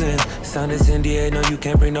chosen. Sound is NDA, no, you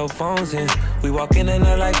can't bring no phones in. We walk in and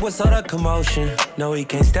they're like, what's all the commotion? No, he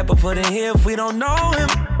can't step a foot in here if we don't know him.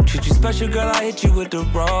 Treat you special, girl, I hit you with the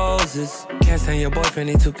roses. Can't stand your boyfriend,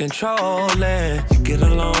 he too controlling. You get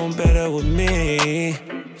along better with me.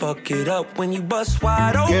 Fuck it up when you bust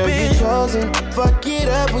wide open. Girl, you chosen. Fuck it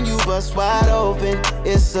up when you bust wide open.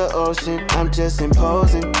 It's the ocean. I'm just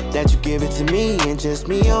imposing that you give it to me and just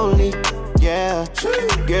me only. Yeah,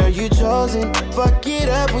 girl, you chosen. Fuck it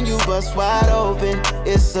up when you bust wide open.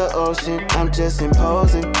 It's the ocean. I'm just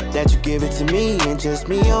imposing that you give it to me and just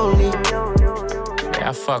me only. Yeah,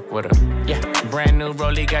 I fuck with her. Yeah, brand new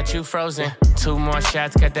rollie got you frozen. 2 more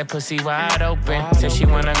shots, got that pussy wide open. Said she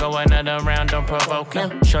wanna go another round, don't provoke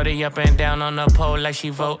him. Shorty up and down on the pole like she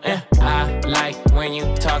voting. I like when you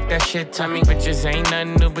talk that shit to me. Bitches ain't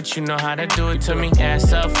nothing new, but you know how to do it to me.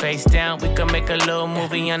 Ass up, face down, we can make a little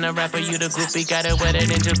movie. On the rapper, you the groupie, got it wetter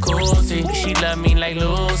than jacuzzi. She love me like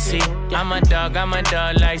Lucy. I'm a dog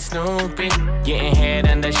like Snoopy. Getting head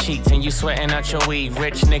under sheets and you sweating out your weed.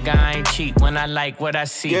 Rich nigga, I ain't cheap when I like what I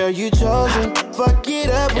see. Girl, you chosen. Fuck it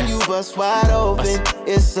up when you bust wide open.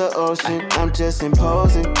 It's the ocean. I'm just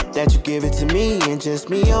imposing that you give it to me and just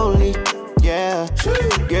me only. Yeah,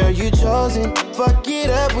 girl, you chosen. Fuck it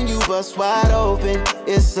up when you bust wide open.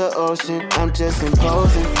 It's the ocean. I'm just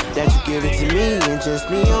imposing that you give it to me and just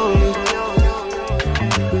me only.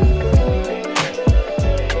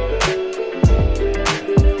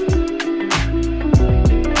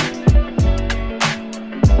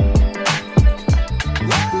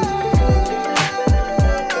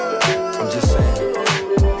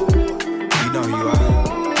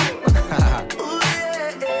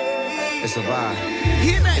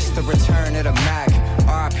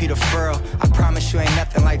 The furl. I promise you ain't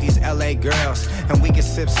nothing like these LA girls. And we can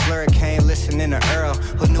sip Slurricane, listening to Earl.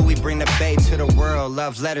 Who knew we bring the bay to the world?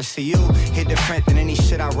 Love letters to you, hit different than any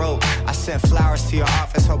shit I wrote. I sent flowers to your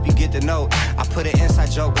office, hope you get the note. I put an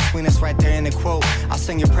inside joke between us right there in the quote. I'll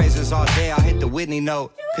sing your praises all day, I'll hit the Whitney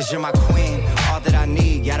note. Cause you're my queen, all that I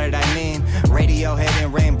need, yada that I mean. Radiohead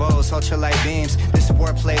and rainbows, ultralight beams. This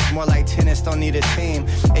sport plays more like tennis, don't need a team.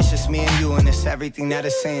 It's just me and you and it's everything that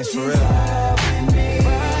it seems, for real.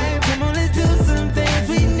 Come on, let's do some things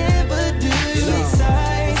we never do.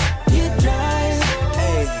 Inside, you drive.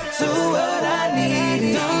 Hey, so what I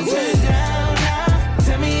need, don't turn down now.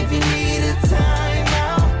 Tell me if you need a time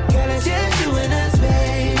out. Girl, it's just you and us,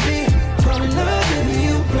 baby. Fall in love, baby,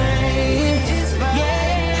 you play. It's fine. Yeah.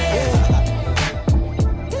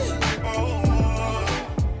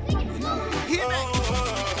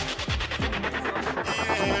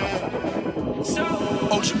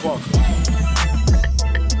 Ocean Park.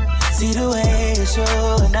 See the way you're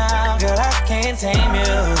showing now, girl, I can't tame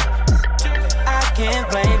you. I can't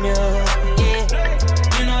blame you, yeah.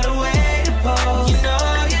 You know the way to pose, you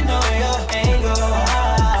know your angle.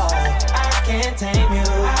 I can't tame you,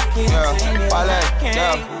 I can't tame you,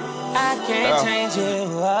 I can't change you.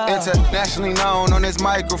 Internationally known on this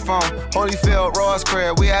microphone. Holyfield, Ross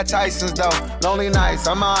Craig, we at Tyson's though. Lonely nights,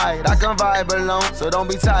 I'm alright, I can vibe alone. So don't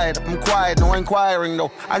be tired, I'm quiet, no inquiring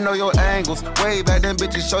though. I know your angles, way back then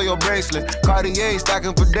bitches show your bracelet. Cartier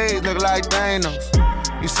stacking for days, look like Thanos.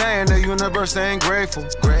 You saying the universe ain't grateful.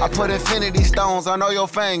 I put infinity stones on all your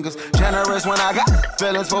fingers. Generous when I got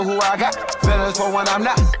feelings for who I got. Feelings for when I'm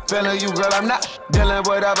not feeling you, girl, I'm not dealing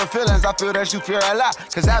with other feelings. I feel that you fear a lot.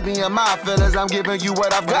 Cause I be in my feelings, I'm giving you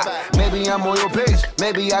what I've got. Maybe I'm on your page,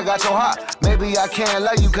 maybe I got your heart. Maybe I can't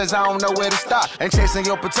love you cause I don't know where to start. And chasing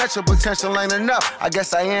your potential ain't enough. I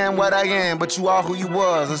guess I am what I am, but you are who you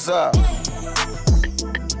was, what's up?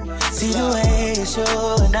 See the way you're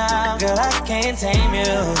showing now, girl, I can't tame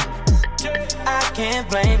you. I can't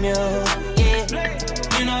blame you, yeah.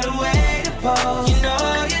 You know the way to pose, you know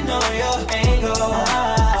your angle.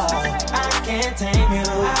 I can't tame you,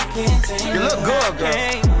 I can't tame you. You look good, girl.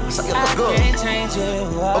 You look good. I can't change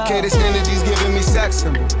you. Okay, this energy's giving me sex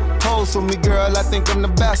symbol. Pose for me, girl, I think I'm the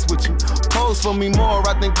best with you. Pose for me more,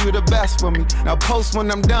 I think you the best for me. Now post when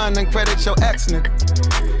I'm done and credit your ex, nigga.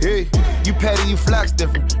 Hey, you petty, you flex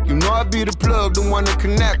different. You know I be the plug, the one to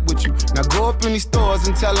connect with you. Now go up in these stores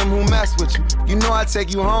and tell them who mess with you. You know I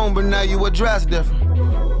take you home, but now you address different.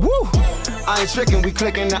 Woo! I ain't tricking, we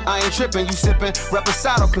clicking, now I ain't tripping. You sipping,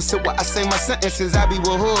 reposado, consider what I say my sentences. I be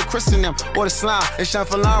with hood, Christian them, or the slime. It's Sean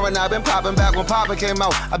Lauren, I been popping back when Papa came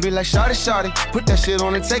out. I be like, shawty, shawty, put that shit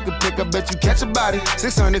on and take a pic. I bet you catch a body.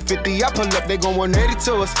 650, I pull up, they gon' 180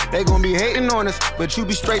 to us. They gon' be hating on us, but you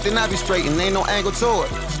be straight, then I be straight, and ain't no angle to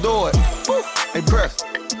it. Let's do it. Woo! Hey, press.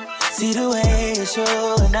 See the way you're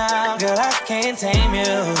showing now, girl, I can't tame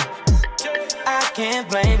you. I can't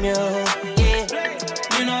blame you, yeah.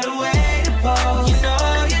 You know the way to pose, you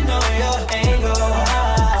know your angle.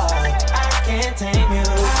 I can't tame you,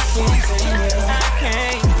 I can't tame you,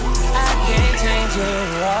 I can't change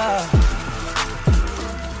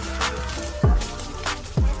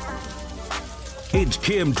you. It's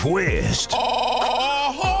Kim Twist.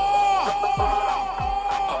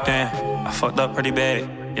 Damn, I fucked up pretty bad.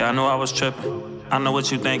 Yeah, I know I was tripping. I know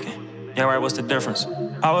what you thinking. Yeah, right, what's the difference?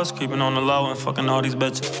 I was creeping on the low and fucking all these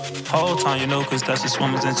bitches. Whole time you knew, cause that's just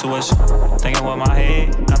woman's intuition. Thinking with my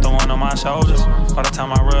head, not the one on my shoulders. By the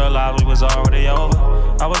time I realized we was already over.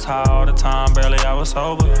 I was high all the time, barely I was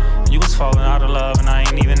sober. You was falling out of love and I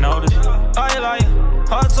ain't even noticed. Oh, you lying,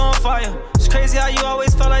 hearts on fire. crazy how you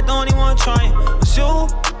always felt like the only one trying. It's you.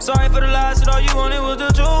 Sorry for the lies, that all you wanted was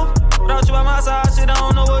the truth. Without you by my side, shit, I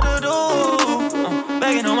don't know what to do.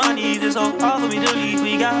 Begging on my knees, it's so hard for me to leave.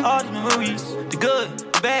 We got all these memories, the good,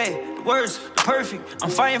 the bad, the worst, the perfect. I'm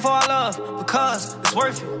fighting for our love, because it's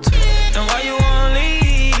worth it. And why you wanna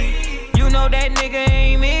leave? You know that nigga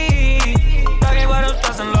ain't me. Talking about them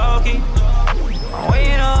thoughts and low-key. I'm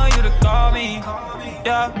waiting on you to call me,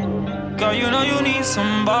 yeah. Girl, you know you need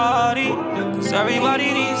somebody, cause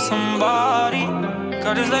everybody needs somebody.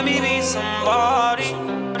 Girl, just let me be somebody.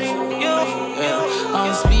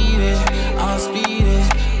 I'm speeding.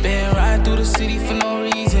 Been riding through the city for no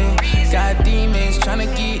reason. Got demons tryna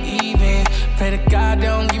get even. Pray to God they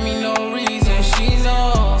don't give me no reason. She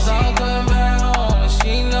knows I'm coming back home.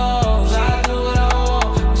 She knows I do what I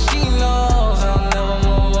want. She knows I'll never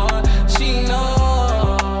move on. She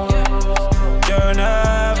knows you're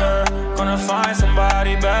never gonna find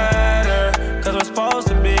somebody better, cause we're supposed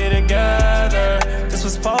to be together. This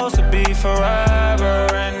was supposed to be forever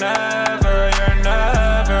and ever. You're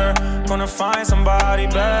never gonna find somebody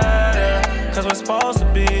better, cause we're supposed to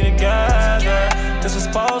be together. This was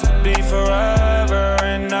supposed to be forever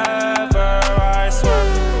and ever. I swear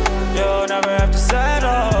you'll never have to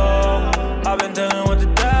settle. I've been dealing with the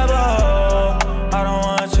devil. I don't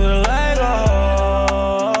want you to let go.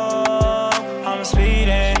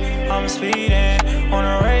 I'm speeding on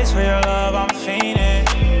a race for your love. I'm fiending,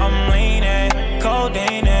 I'm leaning,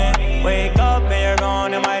 codeine. Wake up and you're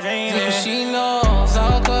gone in my dreams. Yeah, she knows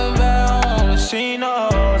I'll come back home. She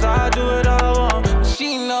knows I do it all I want.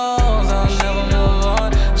 She knows I'll never move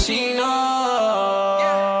on. She knows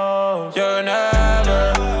you're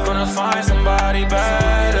never gonna find somebody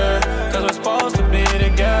better, cause we're supposed to be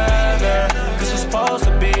together. This was supposed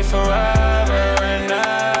to be forever and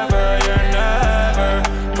ever. You're never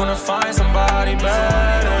gonna find somebody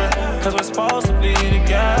better, cause we're supposed to be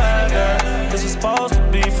together. This is supposed to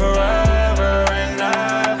be forever and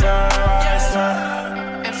ever. I swear.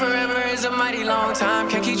 And forever is a mighty long time.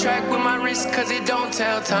 Can't keep track with my wrist cause it don't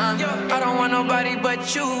tell time. I don't want nobody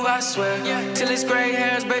but you, I swear. Till it's gray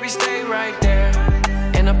hairs, baby, stay right there.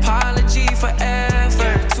 An apology for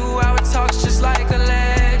effort. 2-hour talks just like a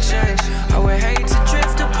lecture. I would hate to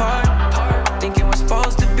drift apart, thinking we're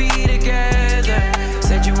supposed to be together.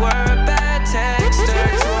 Said you were a bad texter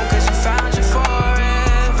to him cause you found your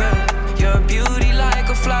forever. You're a beauty like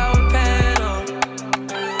a flower petal.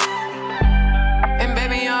 And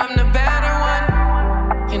baby, I'm the better one.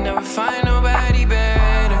 You never find nobody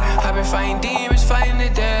better. I've been fighting demons, fighting the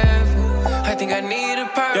devil. I think I need a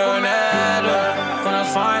purple. You're never gonna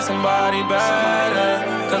find somebody better,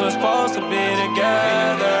 cause we're supposed to be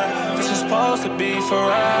together. This is supposed to be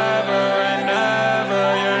forever and ever.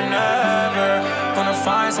 You're never gonna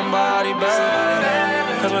find somebody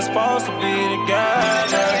better, cause we're supposed to be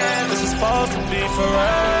together. This is supposed to be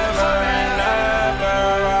forever and ever.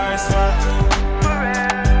 I swear.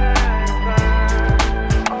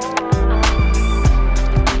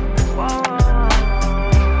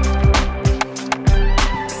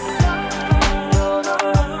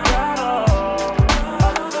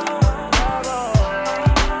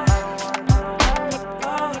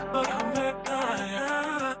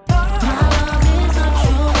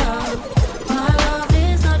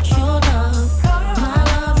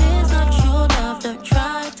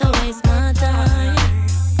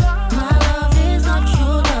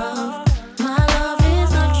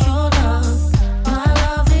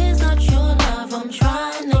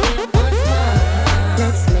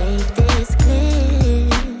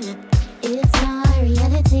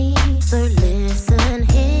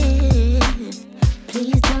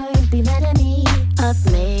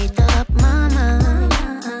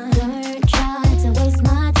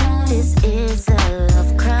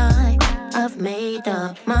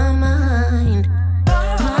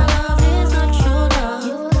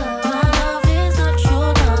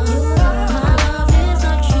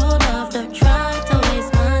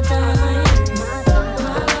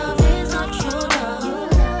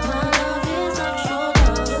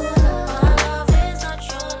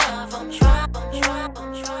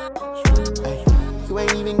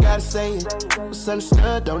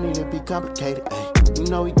 Misunderstood, don't need to be complicated. Ay, you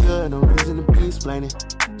know we good, no reason to be explaining.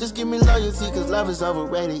 Just give me loyalty, cause love is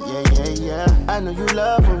overrated. Yeah. I know you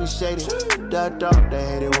love when we shaded. The dog, they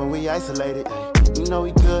hate it when we isolated. Ay, you know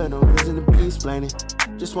we good, no reason to be explaining.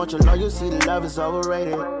 Just want your loyalty, the love is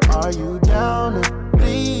overrated. Are you down to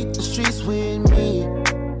bleed the streets with me?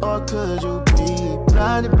 Or could you be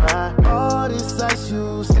blinded by all this sights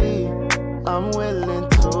you see? I'm willing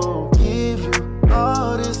to give you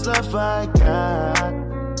all this love I got,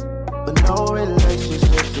 but no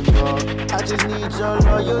relationships involved. I just need your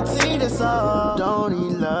loyalty, that's all. Don't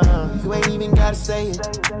need love, you ain't even gotta say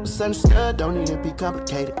it. Misunderstood, don't need to be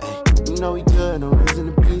complicated. Ay, you know we good, no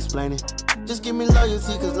reason to be explaining. Just give me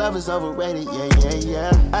loyalty, cause love is overrated.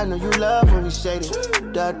 Yeah. I know you love when we shaded.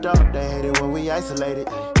 Dot, they hate it when we isolated.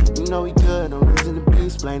 Ay, you know we good, no reason to be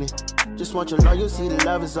explaining. Just want your loyalty, the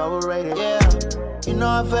love is overrated. Yeah. You know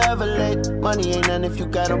I'm forever late. Money ain't nothing if you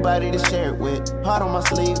got nobody to share it with. Heart on my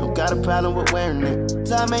sleeve, don't got a problem with wearing it.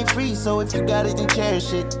 Time ain't free, so if you got it, then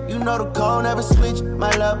cherish it. You know the code never switch,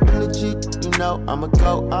 my love be legit. You know I'ma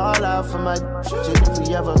go all out for my shit. If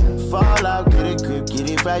we ever fall out, get a grip, get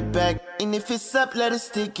it right back. And if it's up, let it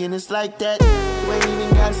stick, and it's like that. You ain't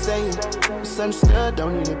even gotta say it. Misunderstood,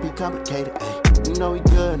 don't need to be complicated. Ay, you know we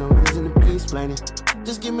good, no reason to be explaining.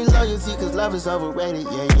 Just give me loyalty, cause love is overrated.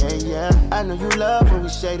 Yeah. I know you love when we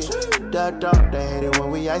shaded. Dot, they hate it when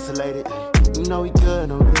we isolated. You know we good,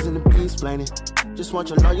 no reason to be explaining. Just want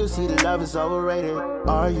your loyalty, the love is overrated.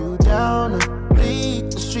 Are you down to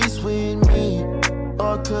bleed the streets with me?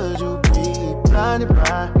 Or could you be blinded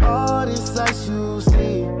by all this ice you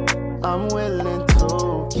see? I'm willing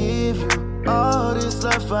to give you all this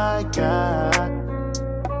love I got,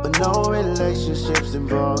 but no relationships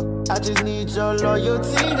involved. I just need your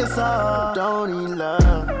loyalty, that's all. Don't need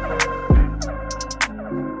love.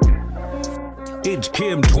 It's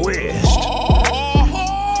Kim Twist. You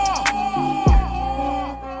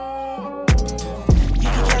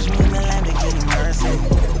can catch me in the Lamborghini Mercy.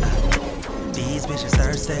 These bitches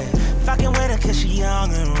thirsty. Fucking with her cause she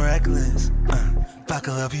young and reckless.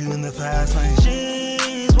 Buckle up, you in the fast lane.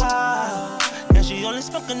 She's wild, and she only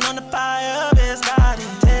smoking on the fire. Biscotti,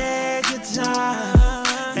 take your time.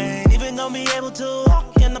 Ain't even gonna be able to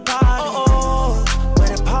walk in the party. Where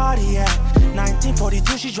the party at?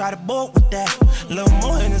 1942, she drive the boat with that. Little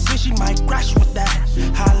more Hennessy, she might crash with that.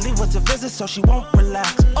 Hollywood's a visit, so she won't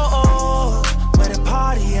relax. Where the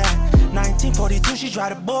party at? 1942, she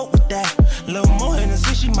drive the boat with that. Little more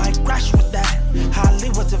Hennessy, she might crash with that.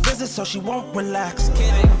 Hollywood's a visit, so she won't relax.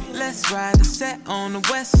 Let's ride the set on the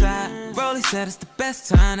west side. Rolly said it's the best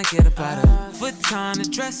time to get up out of foot time. The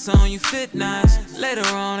dress on you fit nice. Later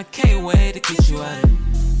on, I can't wait to get you out of it.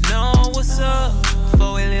 Know what's up?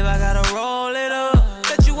 Before we leave, I gotta roll it up.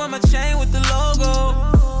 Bet you want my chain with the logo.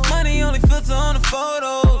 Money only filter on the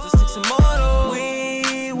photos. Let's take some more.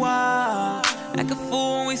 We wild. Act a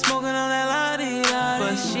fool when we smoking on that la-di-da.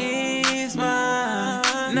 But she's mine.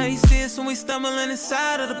 Now you see us when we stumbling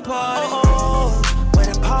inside of the party. Where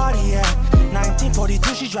the party at?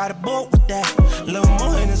 1942, she drive the boat with that. Little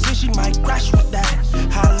more Hennessy, she might crash with that.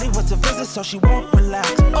 Hollywood's a visit, so she won't relax.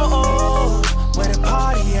 Where the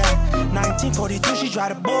party at? 1942, she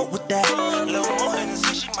drive the boat with that. Little more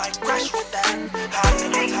Hennessy, she might crash with that.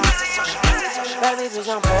 Hollywood's a visit, so she won't relax. Baby, bitch,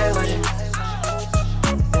 don't play with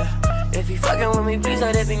it. If you fucking with me, please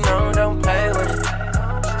let it be known, don't play with it.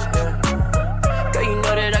 Girl, you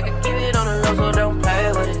know that I can keep it on the low, so don't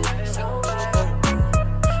play with it.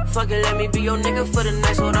 Fuck it, let me be your nigga for the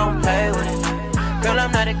night, so don't play with it. Girl,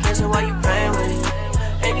 I'm not a cancer, why you playing with it?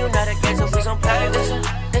 And you not a gangster, please don't play with it.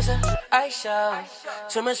 It's a ice show.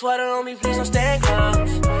 Too much water on me, please don't stand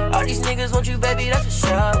close. All these niggas want you, baby, that's for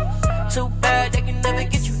sure. Too bad, they can never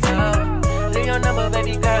get you down. Leave your number,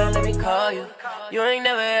 baby girl, let me call you. You ain't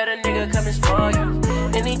never had a nigga come and spoil you.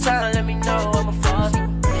 Anytime, let me know, I'ma fall you.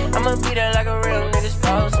 I'ma be there like a real nigga's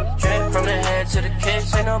supposed to. Drip from the head to the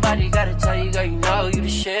kiss. Ain't nobody gotta tell you, girl, you know you the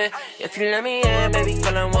shit. If you let me in, baby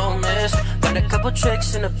girl, I won't miss. Got a couple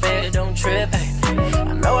tricks in the bed, don't trip, ay.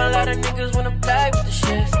 I know a lot of niggas wanna play with the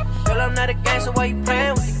shit. Girl, I'm not a gangster, why you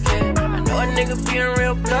playing with the kid? I know a nigga being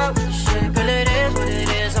real blunt with the shit. Girl, it is what it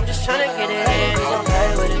is, I'm just tryna get it in. Please don't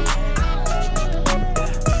play with it.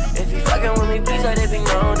 If you fucking with me, please let it be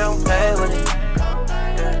known, don't play with it.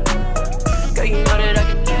 Girl, you know that I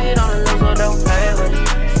can keep it on the low, so don't play with it.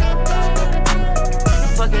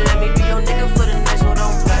 Fuck it, let me be your nigga for the night, so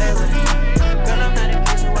don't play with it. Girl, I'm not a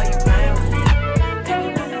kid, so why you playing with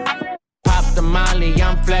it? Pop the molly,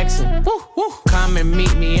 I'm flexing. Woo, woo. Come and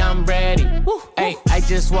meet me, I'm ready. Hey, I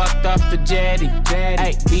just walked off the jetty.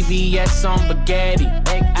 Hey, BBS on spaghetti.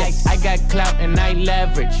 I got clout and I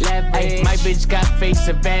leverage. Ay, my bitch got face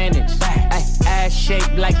advantage. Ay, ass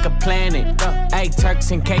shaped like a planet. Ay,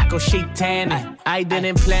 Turks and Caicos, she tanning. I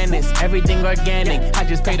didn't plan this, everything organic. I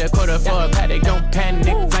just paid a quarter for a paddock, don't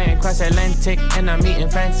panic. Flying across Atlantic and I'm eating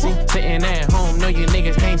fancy. Sitting at home, know you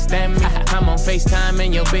niggas can't stand me. I'm on FaceTime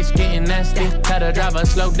and your bitch getting nasty. Tell the driver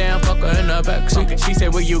slow down, fuck her in the backseat. She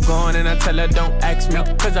said where you going and I tell her don't ask me.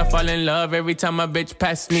 Cause I fall in love every time a bitch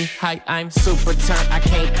pass me. Hi, I'm super turned, I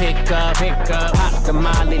can't pick up. Pop the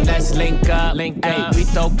Molly, let's link up. Ay, we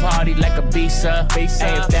throw party like a visa. Ay,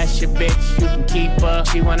 if that's your bitch, you can keep her.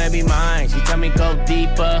 She wanna be mine, she tell me go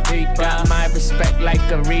deeper. Got my respect like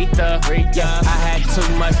Aretha. Yeah, I had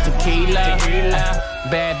too much tequila.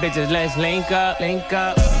 Bad bitches, let's link up. A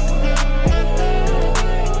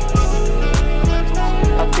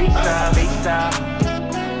visa.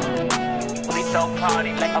 We throw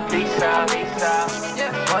party like a visa.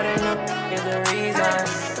 Yeah, what in the is the reason?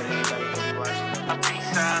 A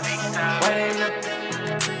visa. What in the?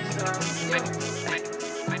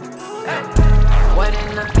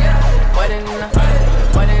 What in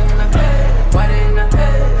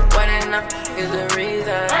the is the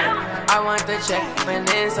reason? I want the check when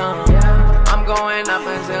it's on. I'm going up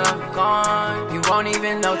until I'm gone. You won't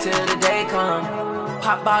even know till the day come.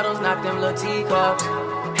 Pop bottles, not them little teacups.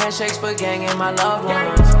 Handshakes for gang and my loved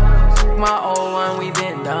ones. My old one, we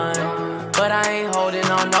been done, but I ain't holding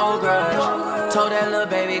on no grudge. Told that little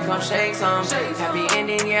baby come shake some. Happy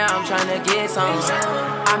ending, yeah, I'm tryna get some.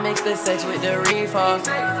 I mix the sex with the reefer.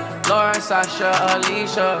 Laura, Sasha,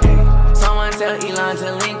 Alicia. Someone tell Elon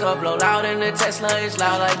to link up. Blow loud in the Tesla, it's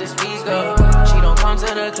loud like the speaker. She don't come to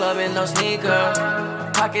the club in no sneaker.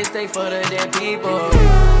 Pockets stay for the dead people.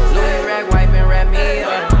 Louis rag wipe and wrap me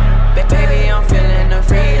up. Baby, I'm feeling the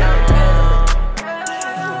freedom.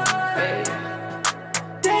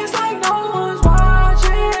 Dance like no one's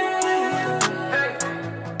watching.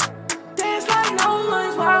 Dance like no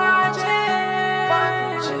one's watching.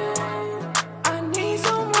 I need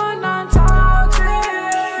someone non-toxic.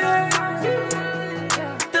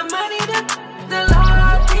 The money, the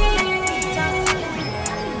lock in.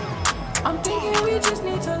 I'm thinking we just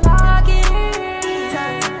need to lock in.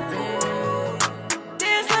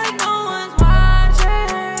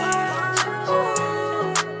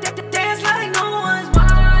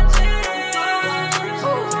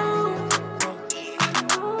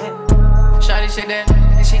 Shit that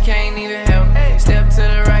and she can't even help. Step to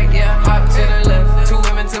the right, yeah, hop to the left. Two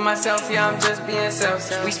women to myself, yeah, I'm just being self.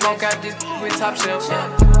 We smoke out this with top shelf.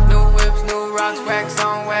 New whips, new rocks, wax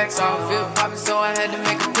on, wax off. Feel poppin', so I had to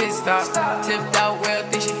make a pit stop. Tipped out well,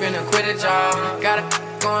 think she finna quit a job. Got a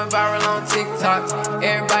going viral on TikTok.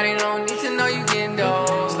 Everybody don't need to know you getting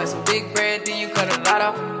those. Like some big bread, then you cut a lot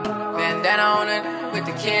of. Bandana on it with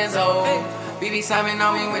the Kenzo. BB Simon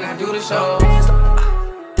on me when I do the show.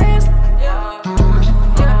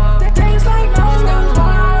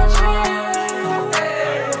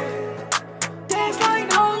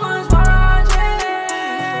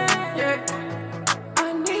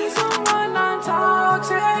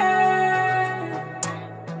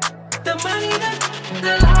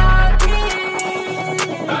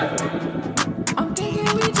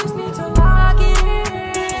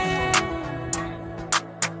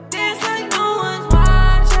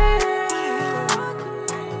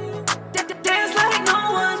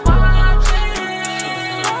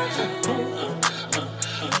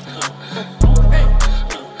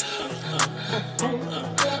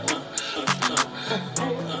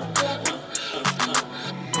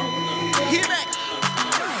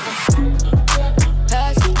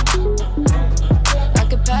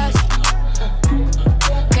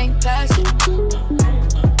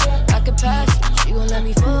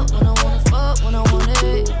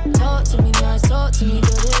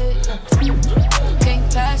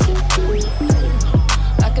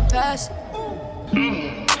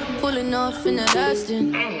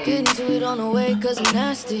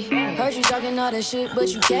 All that shit, but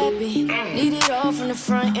you capping. Need it all from the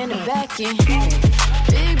front and the back end.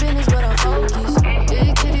 Big business, but I'm focused.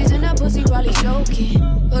 Big titties and that pussy probably choking.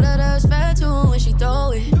 But that ass fat too when she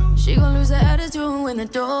throw it. She gon' lose her attitude when the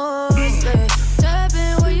door's left. Tap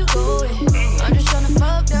in where you going. I'm just tryna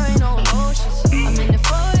fuck, there ain't no emotions. I'm in the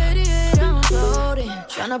 488, I'm floating.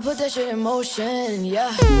 Tryna put that shit in motion,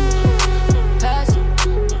 yeah. Pass it.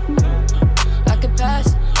 I could pass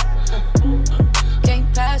it.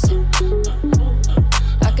 Can't pass it.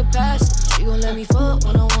 Pass it. She gon' let me fuck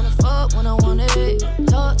when I wanna fuck, when I want it.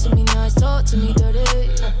 Talk to me nice, talk to me dirty.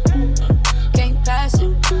 Can't pass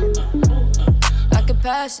it. I can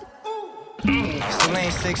pass it.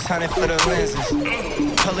 Celine 600 for the lenses.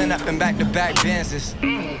 Pulling up in back-to-back Benzes.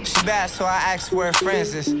 She bad, so I asked where her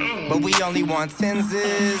friends is. But we only want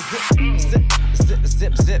tenses.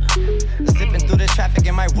 zip, zip. Zipping through the traffic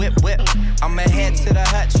in my whip. I'ma head to the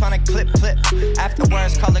hut, tryna clip.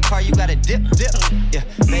 Afterwards, call the car, you gotta dip. Yeah,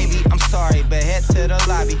 baby, I'm sorry, but head to the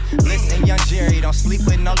lobby. Listen, young Jerry, don't sleep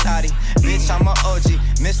with no thotty. Bitch, I'm a OG,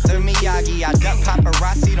 Mr. Miyagi. I duck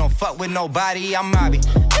paparazzi, don't fuck with nobody, I'm Mobby.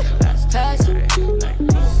 Pass it, I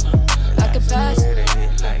can pass it.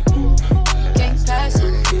 Can't pass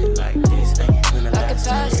it, I can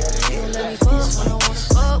pass it. You don't let me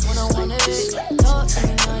fuck when I wanna it. Talk to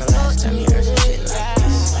me nice, talk to me good.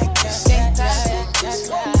 Can't pass it.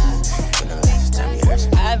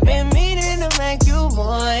 I've been meaning to make you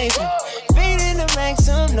moist, feeding to make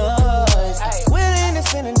some noise, willing to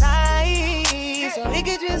spend the night, so it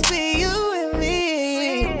could just be you and me.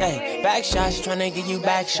 Hey, back shots, tryna get you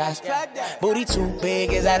back shots. Booty too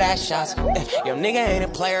big, is that ass shots? Yo, nigga ain't a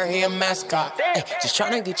player, he a mascot. Just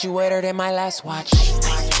tryna get you wetter than my last watch.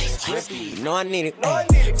 You know I need it.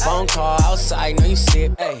 Phone call outside, know you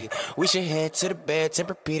sip. We should head to the bed,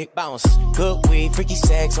 Tempur-Pedic bounce. Good weed, freaky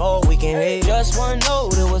sex, all weekend. Hey, just one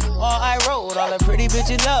note, it was all I wrote. All the pretty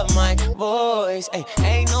bitches love my voice.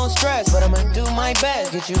 Ain't no stress, but I'ma do my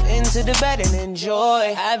best. Get you into the bed and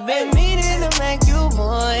enjoy. I've been meaning to make you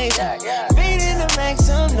moist, meaning to make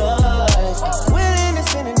some noise, willing to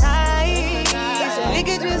spend the night, so it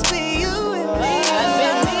could just be you and me. I've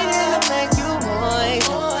been meaning to make you moist,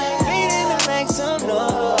 meaning to make some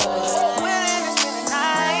noise, willing to spend the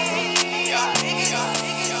night.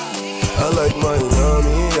 I like my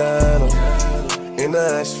yummy yellow, in the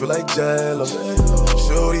ass feel like jello.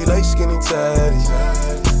 Shorty like skinny tatties,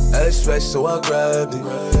 ass fat so I grabbed it.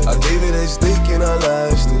 I gave it a stick and I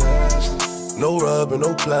lashed it. No rubber,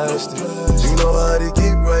 no plastic. You know how to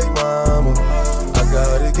get right, mama. I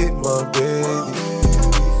gotta get my baby.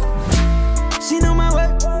 She know my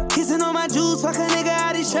work, kissing on my juice, fuck a nigga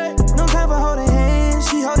out his shirt. No time for holding hands,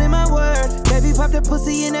 she holding my word. Baby pop the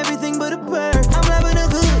pussy and everything but a bird. I'm loving her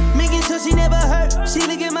good, making sure she never hurt. She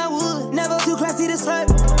look at my wood, never too classy to slurp.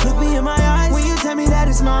 Look me in my eyes when you tell me that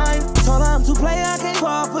it's mine. Told her I'm too player, I can't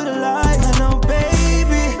fall for the lies. I know,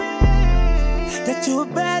 baby, that you a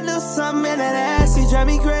bad little something and that ass, you drive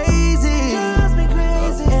me crazy.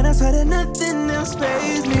 And I swear that nothing else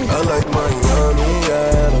pays me. I like my yummy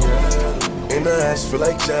yellow, in the ass feel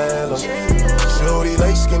like jello. Shorty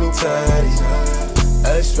like skinny tatties,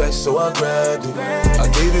 ass fat so I grabbed it. I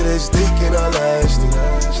gave it a stick and I lashed it.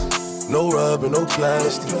 No rubber, no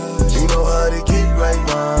plastic. You know how to get right,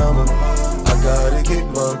 mama. I gotta get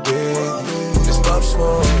my baby. It's Pop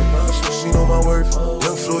Smoke, she know my worth.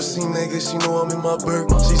 Young floor C nigga, she know I'm in my burp.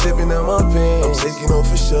 She zipping out my pants, I'm taking off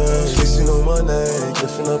her shirt. Kissing on my neck,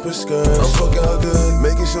 lifting up her skirt. I'm fucking her good,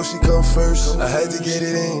 making sure she come first. I had to get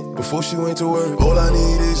it in before she went to work. All I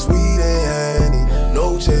need is weed and honey,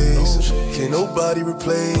 no chaser. Can nobody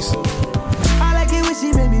replace her. I like it when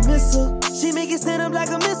she make me miss her. She make it stand up like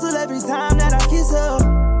a missile every time that I kiss her.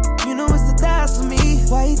 You know it's the thighs for me.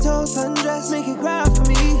 White toast, sundress, make it cry for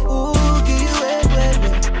me. Ooh, give you wet.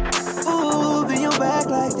 Ooh, bend your back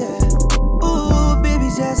like that. Ooh, baby,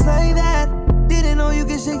 just like that. Didn't know you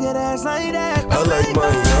could shake that ass like that. I like my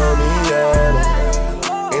yummy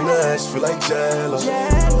yellow, in the ass feel like jello.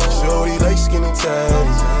 Shorty like skinny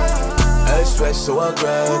tatties, ass fat so I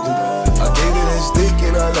grabbed it. I gave it a stick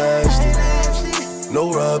and I lashed it.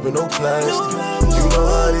 No rubber, no plastic. You know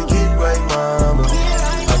how to get right, mama. I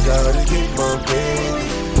gotta get my baby.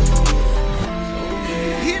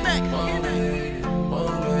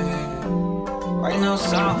 Right now,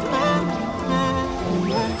 sound.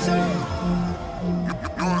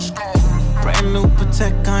 Brand new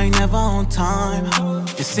Patek, I ain't never on time.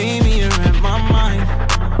 You see me, you're in my mind.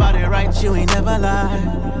 Body right, you ain't never lied.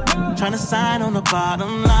 Tryna sign on the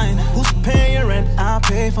bottom line. Who's paying your rent? I'll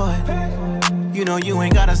pay for it. You know you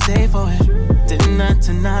ain't gotta stay for it. Dinner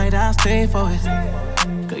tonight, I'll stay for it.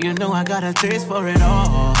 Cause you know I got a taste for it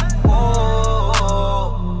all.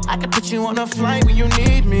 I can put you on a flight when you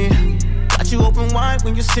need me. Got you open wide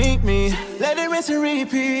when you seek me. Let it rinse and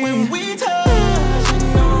repeat. When we touch, you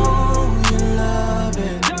know you love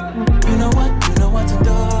it. You know what to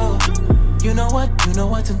do. You know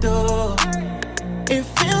what to do. It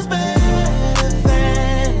feels better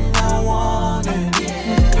than I wanted.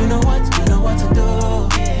 You know what to do.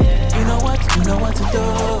 You know what to do.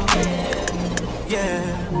 Yeah.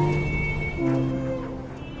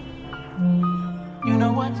 You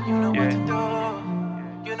know what to do.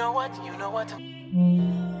 You know what to do.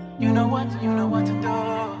 You know what to do.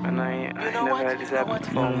 And I ain't never had this happen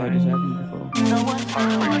before. You know what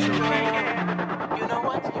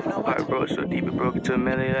to do. Heart broke so deep it broke into a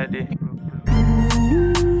melody like this.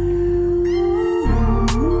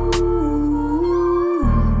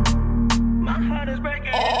 My heart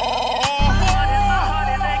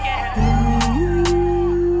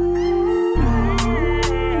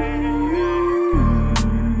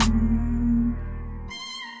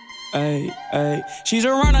ay. She's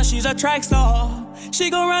a runner, she's a track star. She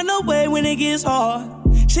gon' run away when it gets hard.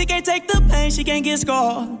 She can't take the pain, she can't get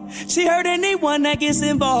scarred. She hurt anyone that gets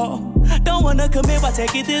involved. Don't wanna commit, why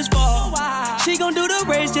take it this far? She gon' do the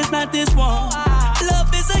race, just not this one.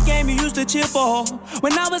 Love is a game you used to cheer for.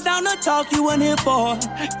 When I was down to talk, you weren't here for.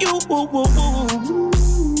 You, woo, woo, woo.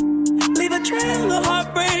 Leave a trail of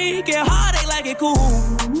heartbreak and heartache like it cool.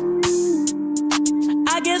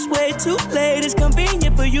 I guess way too late is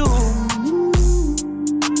convenient for you.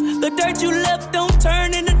 The dirt you left don't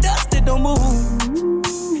turn into dust, it don't move.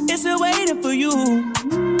 It's still waiting for you.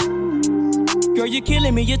 Girl, you're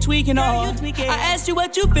killing me, you're tweaking all. I asked you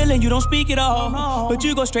what you feeling, you don't speak it all. But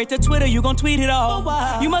you go straight to Twitter, you gon' tweet it all.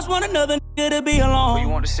 You must want another nigga to be alone. What you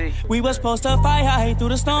want to see? We was supposed to fight high through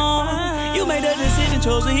the storm. You made a decision,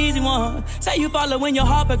 chose the easy one. Say you following your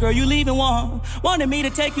heart, but girl, you leaving one. Wanted me to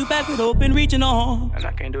take you back with open reaching on. And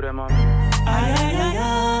I can't do that, mama.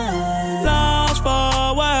 Lost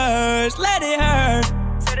for words, let it hurt.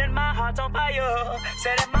 Setting my heart on fire.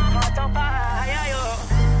 Setting my heart on fire.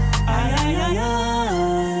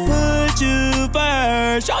 Put you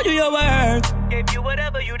first, show you your worth. Gave you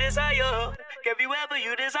whatever you desire. Give you whatever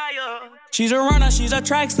you desire. She's a runner, she's a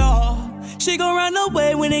track star. She gon' run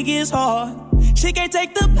away when it gets hard. She can't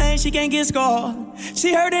take the pain, she can't get scarred.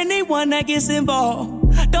 She hurt anyone that gets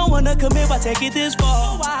involved. Don't wanna commit, why take it this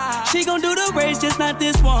far? She gon' do the race, just not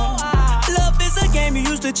this one. Love is a game you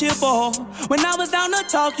used to cheer for. When I was down to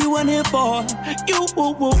talk, you weren't here for. You,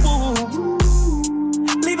 woo, woo, woo.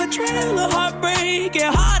 Leave a trail of heartbreak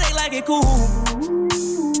and heartache like it cool.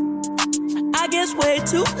 I guess way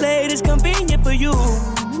too late is convenient for you.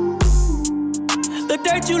 The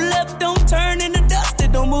dirt you left don't turn into dust,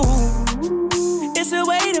 it don't move. It's still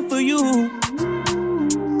waiting for you.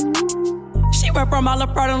 She run from all the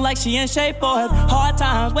problem like she in shape for it. Hard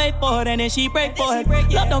times, wait for it, and then she break for it.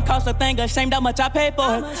 Love don't cost a thing, ashamed how much I paid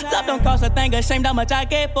for it. Love don't cost a thing, ashamed how much I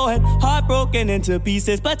gave for it. Heartbroken into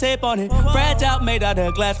pieces, but tape on it. Fragile, made out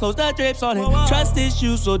of glass, close the drapes on it. Trust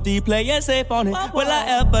issues so deep, play and safe on it. Will I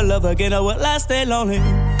ever love again or will I stay lonely?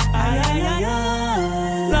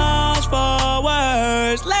 Lost for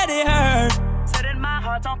words, let it hurt. Setting my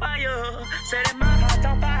heart on fire. Setting my heart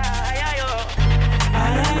on fire.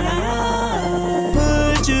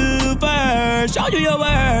 Put you first, show you your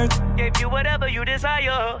worth. Gave you whatever you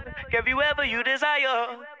desire. Give you whatever you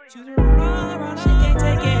desire. She can't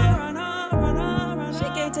take it. She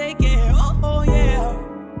can't take it. Oh yeah.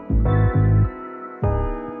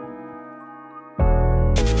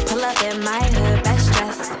 Pull up in my hood, best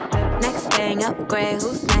dressed. Next thing, upgrade,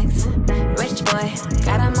 who's next? Rich boy,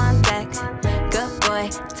 got him on deck. Good boy,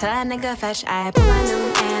 tell that nigga fetch. I put my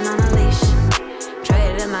new man on a leash.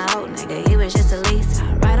 Traded in my old nigga, he was just a lease.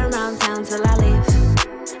 I ride around town till I leave.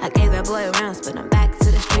 I gave that boy rounds, but I'm back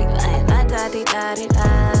to the street like la da di da di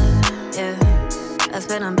da. Yeah, I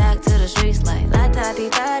spin him back to the streets like la da di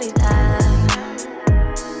da di da.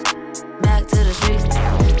 Back to the streets,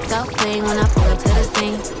 so clean when I pull up to the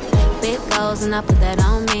scene. Big goals and I put that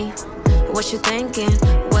on me. What you thinking?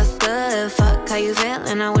 What's good? Fuck how you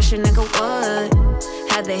feeling? I wish a nigga would.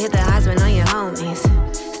 Had to hit the Heisman on your homies.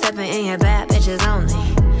 Stepping in your bad bitches only.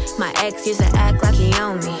 My ex used to act like he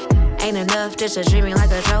owned me. Ain't enough just to treat me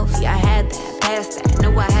like a trophy. I had that, passed that,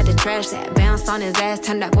 knew I had to trash that. Bounced on his ass,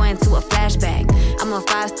 turned that boy into a flashback. I'm a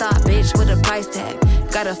 5-star bitch with a price tag.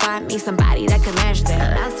 Gotta find me somebody that can match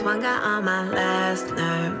that. Last one got on my last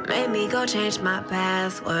nerve. Made me go change my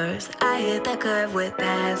passwords. I hit the curve with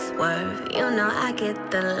password. You know I get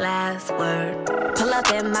the last word. Pull up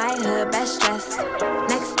in my hood, best dressed.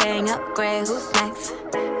 Next thing, upgrade, who's next?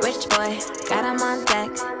 Rich boy, got him on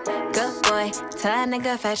deck. Good boy, tell that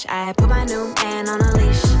nigga fetch. I put my new man on a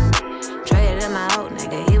leash. Traded in my old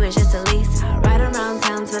nigga, he was just a lease. I ride around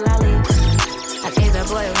town till I leave. I gave that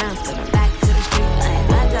boy rounds, but I'm back to the street like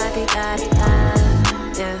la da di da di da.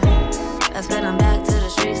 Yeah, I spin him back to the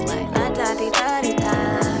streets like la da di da di da.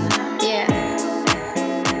 Yeah.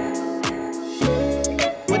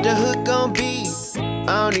 What the hook gon' be?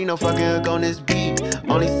 I don't need no fucking hook on this beat.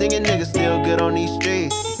 Only singing niggas still good on these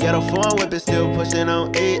streets. Ghetto foreign whippin' still pushing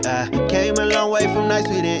on it. I came a long way from nights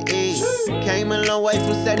we didn't eat. Came a long way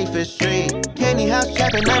from 75th Street. Candy house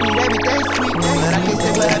trapping, I need everything sweet. But I can't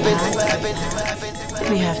say what happened.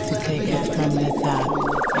 We have to take it from the top.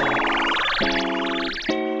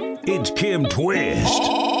 It's Kim Twist.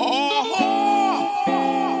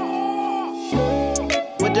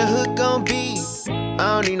 What the hook gon' be?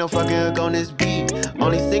 I don't need no fucking hook on this beat.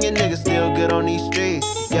 Only singing niggas still good on these streets.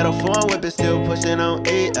 Ghetto foreign whippin' still pushing on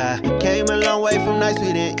it. I came a long way from nights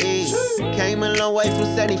we didn't eat. Came a long way from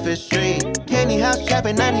 75th Street. Candy house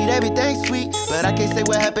trapping, I need everything sweet. But I can't say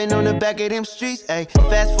what happened on the back of them streets. Ayy,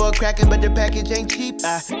 fast forward cracking, but the package ain't cheap.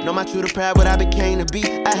 I know my true to pride, what I became to be.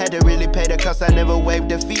 I had to really pay the cost, I never waived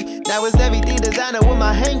the fee. Now it's everything designer with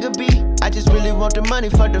my hanger be. I just really want the money,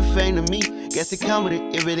 fuck the fame to me. Guess it come with it,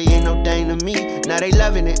 it really ain't no thing to me. Now they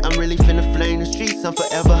loving it, I'm really finna flame the streets. I'm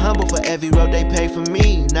forever humble for every road they pay for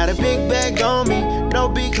me. Not a big bag on me, no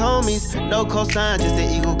big homies, no cosign, just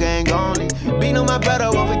the Eagle gang only. Beat on my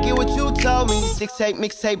brother, won't forget what you told me. 6-tape,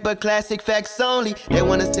 mixtape, but classic facts only. They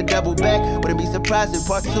want us to double back, wouldn't be surprised if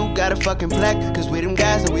part 2 got a fucking plaque. Cause we them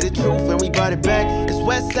guys and we the truth and we brought it back. It's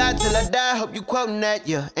West Side till I die, hope you quoting that,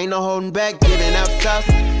 yeah. Ain't no holding back, giving out sauce.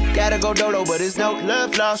 Gotta go dolo, but it's no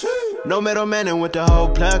love lost. No middleman and with the whole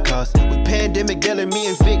plug cost. With pandemic dealing, me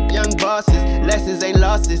and Vic, young bosses. Lessons ain't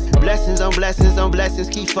losses. Blessings on blessings on blessings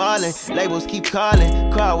keep falling. Labels keep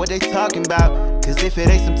calling. Call what they talking about. Cause if it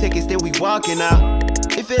ain't some tickets, then we walking out.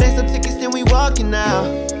 If it ain't some tickets, then we walking out.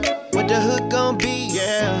 What the hook gon' be?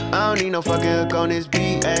 Yeah, I don't need no fucking hook on this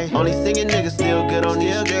beat. Ayy, only singing niggas still good on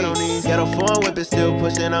these streets. Ghetto foreign whippin' still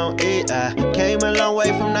pushing on it. I came a long way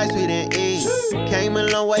from nights we didn't eat. Came a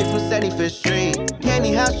long way from 75th Street.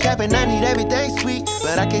 Candy house trapping, I need everything sweet.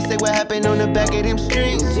 But I can't say what happened on the back of them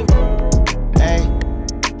streets. Ayy,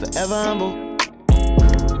 forever humble.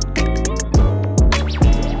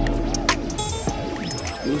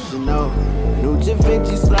 You should know, new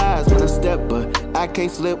Givenchy slides when I step, but I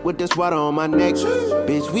can't slip with this water on my neck.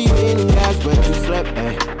 Bitch, we been guys, but you slept.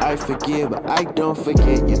 Ay, I forgive, but I don't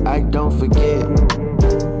forget. Yeah, I don't forget.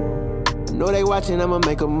 I know they watching, I'ma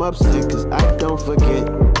make them upset, cause I don't forget.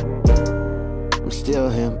 I'm still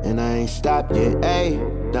him, and I ain't stopped yet.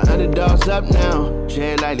 Ayy. The underdog's up now.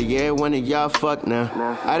 Tread lightly, yeah, one of y'all fuck now.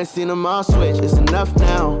 I done seen them all switch, it's enough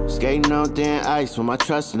now. Skating on thin ice with my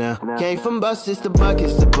trust now. Came from buses to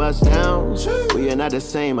buckets to bust down. We are not the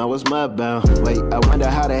same, I was mudbound. Wait, I wonder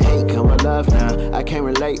how the hate come with love now. I can't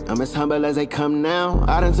relate, I'm as humble as they come now.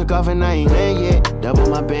 I done took off and I ain't land yet. Double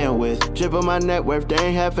my bandwidth, triple my net worth, they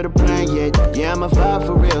ain't half of the plan yet. Yeah, I'm a vibe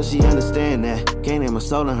for real, she understand that. Can't name a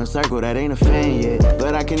soul in her circle that ain't a fan yet.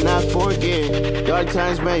 But I cannot forget, dark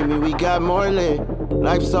times made me, we got more lit.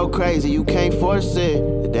 Life's so crazy, you can't force it.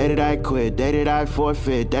 The day that I quit, day that I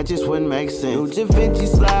forfeit, that just wouldn't make sense. New Givenchy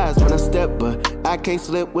slides when I step, but I can't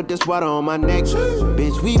slip with this water on my neck.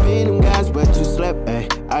 Bitch, we been them guys, but you slept. Ay,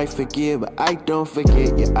 I forgive, but I don't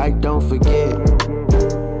forget. Yeah, I don't forget.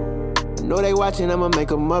 I know they watching, I'ma make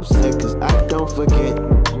them upset, cause I don't forget.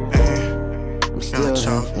 I'm still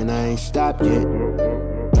here, and I ain't stopped yet.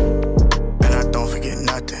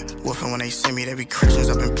 Woofing when they see me, they be Christians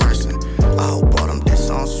up in person. I hope all them diss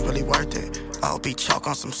songs was really worth it. I hope he chalk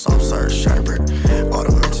on some soft serve sherbet. All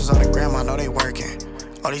the mentions on the gram, I know they working.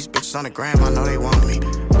 All these bitches on the gram, I know they want me,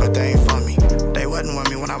 but they ain't for me. They wasn't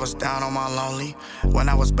with me when I was down on my lonely. When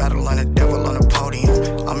I was battling the devil on the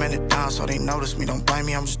podium. I'm in it down, so they notice me. Don't blame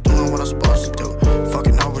me, I'm just doing what I'm supposed to do.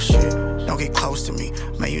 Fucking over shit, don't get close to me.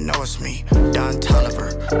 Man, you know it's me, Don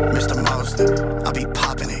Tolliver, Mr. Mosley. I be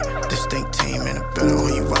popping it, distinct team in the building.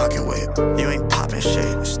 Who you rockin' with? You ain't popping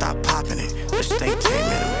shit, stop popping it. Distinct team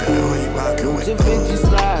in the building. Who you rockin' with? Givenchy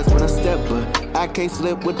slides when I step, but I can't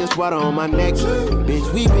slip with this water on my neck.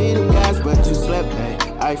 Bitch, we been them guys, but you slept. Ay,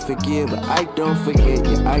 I forgive, but I don't forget.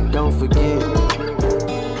 Yeah, I don't forget.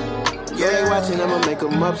 Yeah, they watching, I'ma make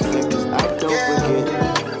them upset, cause I don't forget.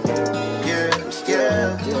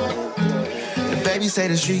 Yeah. The baby say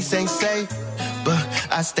the streets ain't safe, but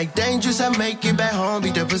I stay dangerous, I make it back home.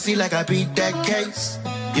 Beat the pussy like I beat that case.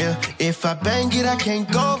 Yeah, if I bang it, I can't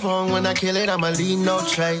go wrong. When I kill it, I'ma leave no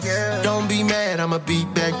trace. Don't be mad, I'ma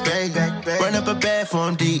beat back, baby. Run up a bad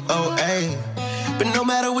form, DOA. But no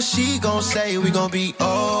matter what she gon' say, we gon' be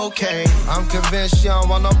okay. I'm convinced she don't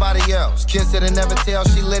want nobody else. Kiss it and never tell,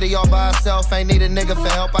 she litty all by herself. Ain't need a nigga for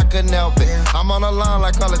help, I couldn't help it. I'm on the line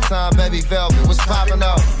like all the time, baby velvet. What's poppin'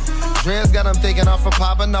 up? Dreads got them thinking I'm from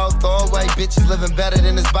Papa No. Throw away bitches living better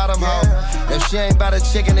than this bottom hoe. If she ain't bout a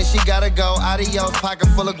chicken, then she gotta go. Adios, pocket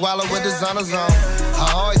full of guala with designers on.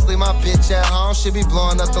 I always leave my bitch at home. She be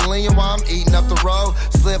blowing up the lean while I'm eating up the road.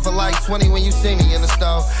 Slid for like 20 when you see me in the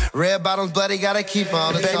stove. Red bottoms bloody, gotta keep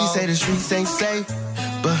on the baby say the streets ain't safe,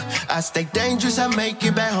 but I stay dangerous, I make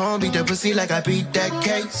it back home. Beat the pussy like I beat that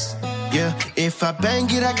case. Yeah, if I bang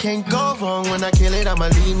it, I can't go wrong. When I kill it, I'ma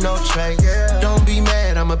leave no trace. Don't be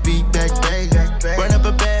mad, I'ma beat back, baby. Run up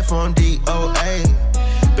a bad form, DOA.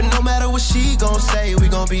 But no matter what she gon' say, we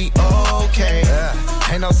gon' be okay.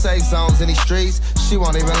 Ain't no safe zones in these streets. She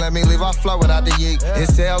won't even let me leave off flow without the yeek.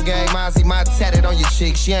 It's L gang, Mozzie, my tatted on your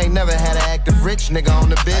cheek. She ain't never had an active rich nigga on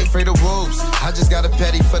the big. Free the wolves, I just got a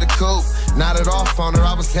petty for the coupe. Nodded off on her,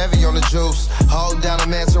 I was heavy on the juice. Hold down $1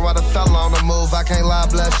 mansion while the fella on the move. I can't lie,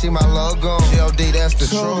 blood, she my logo. G.O.D., that's the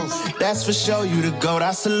truth. That's for sure, you the GOAT,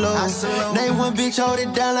 I salute. Name one bitch, hold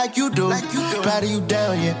it down like you do. Proud of you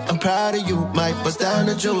down, yeah, I'm proud of you. Might bust down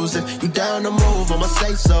the jewels if you down to move, I'ma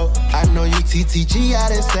say so. I know you TTG, I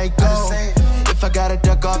didn't say go. If I gotta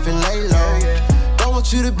duck off and lay low, don't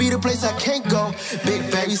want you to be the place I can't go. Big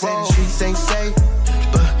baby say the streets ain't safe,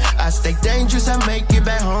 but I stay dangerous, I make it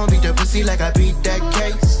back home. Beat the pussy like I beat that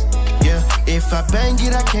case. Yeah, if I bang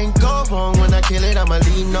it, I can't go wrong. When I kill it, I'ma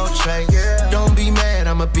leave no trace. Don't be mad,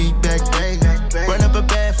 I'ma beat back, baby. Run up a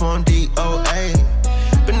bad phone, DOA.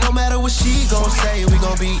 But no matter what she gon' say, we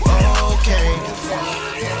gon' be okay.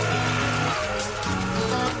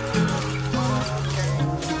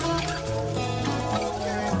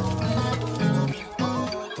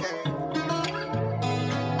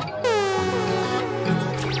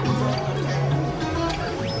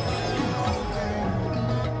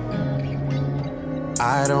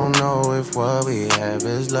 I don't know if what we have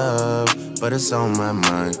is love, but it's on my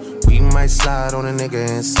mind. We might slide on a nigga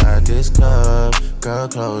inside this club. Girl,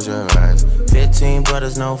 close your eyes. 15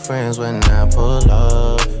 brothers, no friends when I pull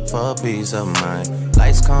up for peace of mind.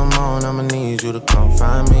 Lights come on, I'ma need you to come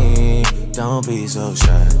find me. Don't be so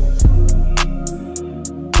shy.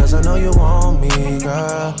 Cause I know you want me,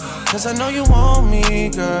 girl. Cause I know you want me,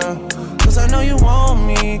 girl. Cause I know you want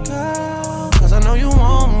me, girl. Cause I know you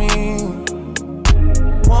want me.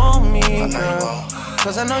 Want me, girl.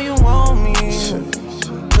 Cause I know you want me.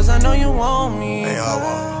 Cause I know you want me. Hey,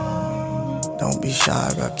 don't be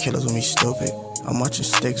shy, got killers with me stupid. I'm watching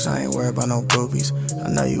sticks, I ain't worried about no groupies. I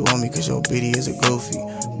know you want me cause your BD is a goofy.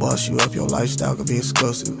 Boss you up, your lifestyle could be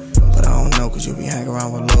exclusive. But I don't know cause you be hanging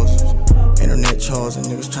around with losers. Internet trolls and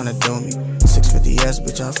niggas tryna do me. 650S,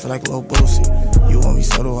 bitch, I feel like Lil Boosie. You want me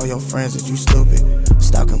so do all your friends that you stupid.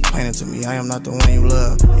 Stop complaining to me, I am not the one you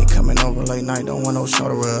love. Ain't coming over late night, don't want no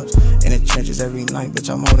shoulder rubs. In the trenches every night, bitch,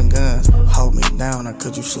 I'm holding guns. Hold me down, or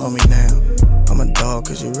could you slow me down? I'm a dog,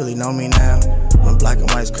 cause you really know me now. When black and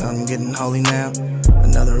whites come, you getting holy now.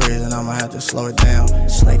 Another reason I'ma have to slow it down.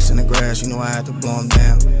 Snakes in the grass, you know I had to blow them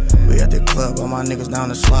down. We at the club, all my niggas down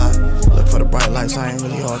the slide. Look for the bright lights, I ain't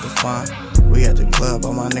really hard to find. We at the club,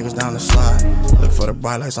 all my niggas down the slide. Look for the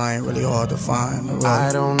bright lights, I ain't really hard to find.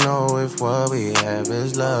 I don't know if what we have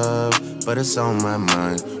is love, but it's on my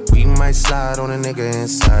mind. We might slide on a nigga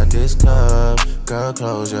inside this club. Girl,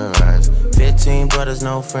 close your eyes. 15 brothers,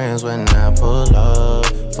 no friends when I pull up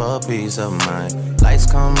for peace of mind.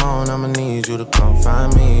 Lights come on, I'ma need you to come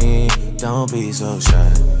find me. Don't be so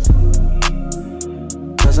shy.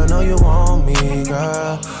 Cause I know you want me,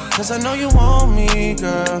 girl. Cause I know you want me,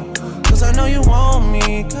 girl. Cause I know you want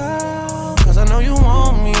me, girl. Cause I know you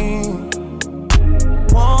want me.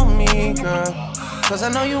 Want me, girl. Cause I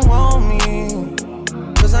know you want me.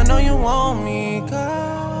 Cause I know you want me,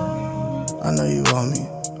 girl. I know you want me.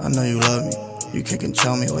 I know you love me. You can't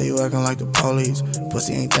control me while you acting like the police.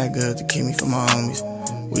 Pussy ain't that good to keep me from my homies.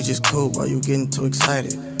 We just cool, bro, you getting too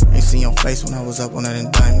excited. Ain't seen your face when I was up on that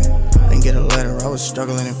indictment. Didn't get a letter, I was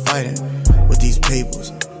struggling and fighting with these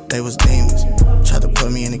peoples. They was demons. Tried to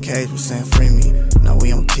put me in a cage, was saying free me. Now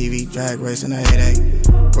we on TV, drag racing at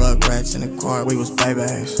 8-8. Rug rats in the car, we was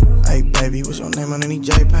babies. Hey baby, what's your name on any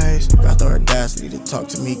J page? Got the audacity to talk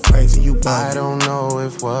to me crazy, you bug. I don't know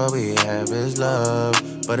if what we have is love,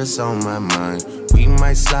 but it's on my mind. We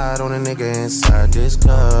might slide on a nigga inside this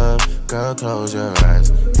club. Girl, close your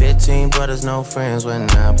eyes. 15 brothers, no friends when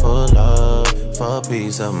I pull up for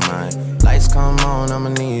peace of mind. Lights come on, I'ma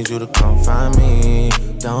need you to come find me.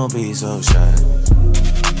 Don't be so shy.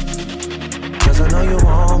 Cause I know you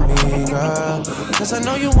want me, girl. Cause I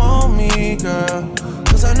know you want me, girl.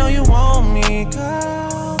 Cause I know you want me,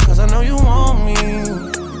 girl. Cause I know you want me.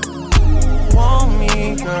 Want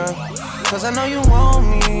me, girl. Cause I know you want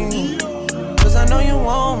me. Cause I know you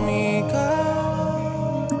want me, girl.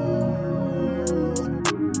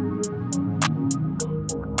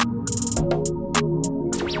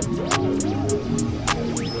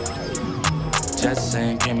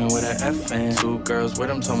 Jetson came in with an FN. 2 girls with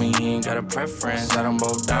him told me he ain't got a preference. Sat them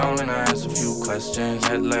both down and I asked a few questions.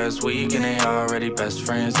 Met last week and they already best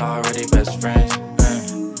friends. Already best friends.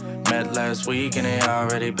 Met last week and they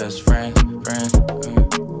already best friends.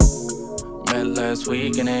 Met last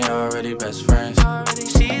week and they already best friends.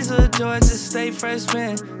 She's a Georgia State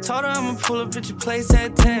freshman. Told her I'ma pull up at your place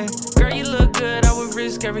at 10. Girl, you look good, I would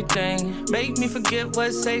risk everything. Make me forget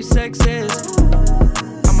what safe sex is.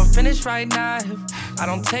 I'ma finish right now if I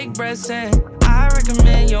don't take breaths in. I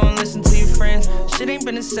recommend you don't listen to your friends. Shit ain't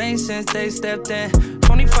been the same since they stepped in.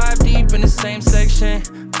 25 deep in the same section.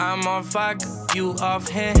 I'm on fire, you off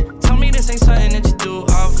hand. Tell me this ain't something that you do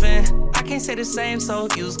often. I can't say the same, so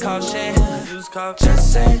use caution.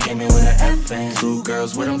 Just saying, came in with an F and 2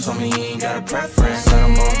 girls with him, told me he ain't got a preference. Said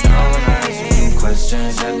I'm both down and I asked a few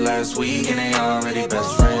questions. Met last week and they already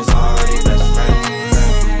best friends. Already best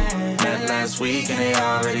friends. Met last week and they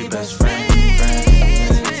already best friends.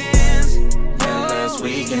 Met last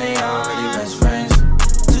week and they already best friends.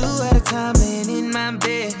 2 at a time laying in my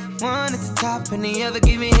bed. One at the top and the other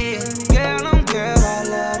give me head. Girl on girl, I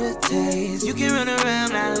love the taste. You can run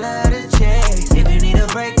around, I love the chase. If you need a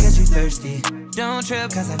break cause you thirsty, don't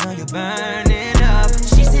trip cause I know you're burning up.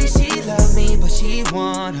 She say she love me but she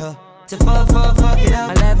want her to fuck it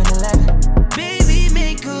up. 11-11. Baby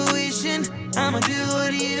make a wish and I'ma do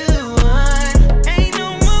what you want. Ain't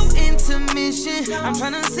no more intermission, I'm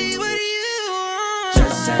tryna see what you want.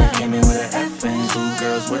 Just saying, came in with an F and 2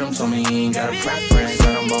 girls with him, told me he ain't got a preference.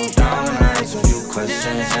 Said I'm both down and I asked a few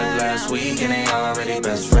questions. Met last week and they already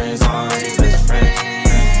best friends. Already best friends.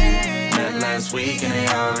 Met last week and they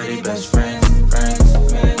already best friends.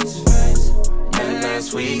 Met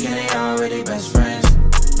last week and they already best friends.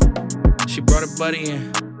 She brought a buddy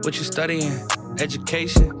in, what you studying?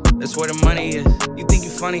 Education, that's where the money is. You think you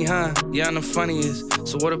funny, huh? Yeah, I'm the funniest.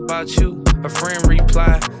 So what about you? Her friend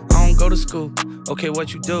replied, I don't go to school. Okay,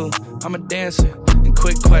 what you do? I'm a dancer. And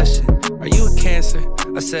quick question, are you a Cancer?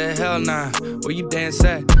 I said, hell nah, where you dance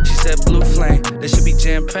at? She said, Blue Flame, that should be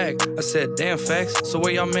jam-packed. I said, damn facts, so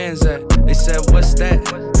where y'all mans at? They said, what's that?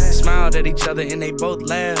 Smiled at each other and they both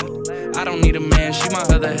laughed. I don't need a man, she my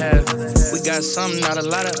other half. We got something not a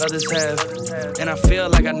lot of others have. And I feel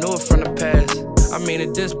like I knew it from the past. I mean,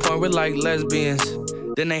 at this point, we're like lesbians.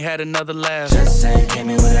 Then they had another laugh. Just saying, came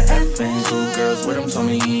in with an F and 2 girls with him, told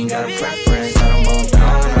me he ain't got a preference. Said I'm both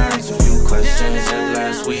down and I asked a few questions. Met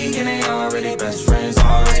last week and they already best friends.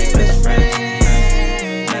 Already best friends.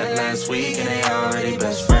 Met last week and they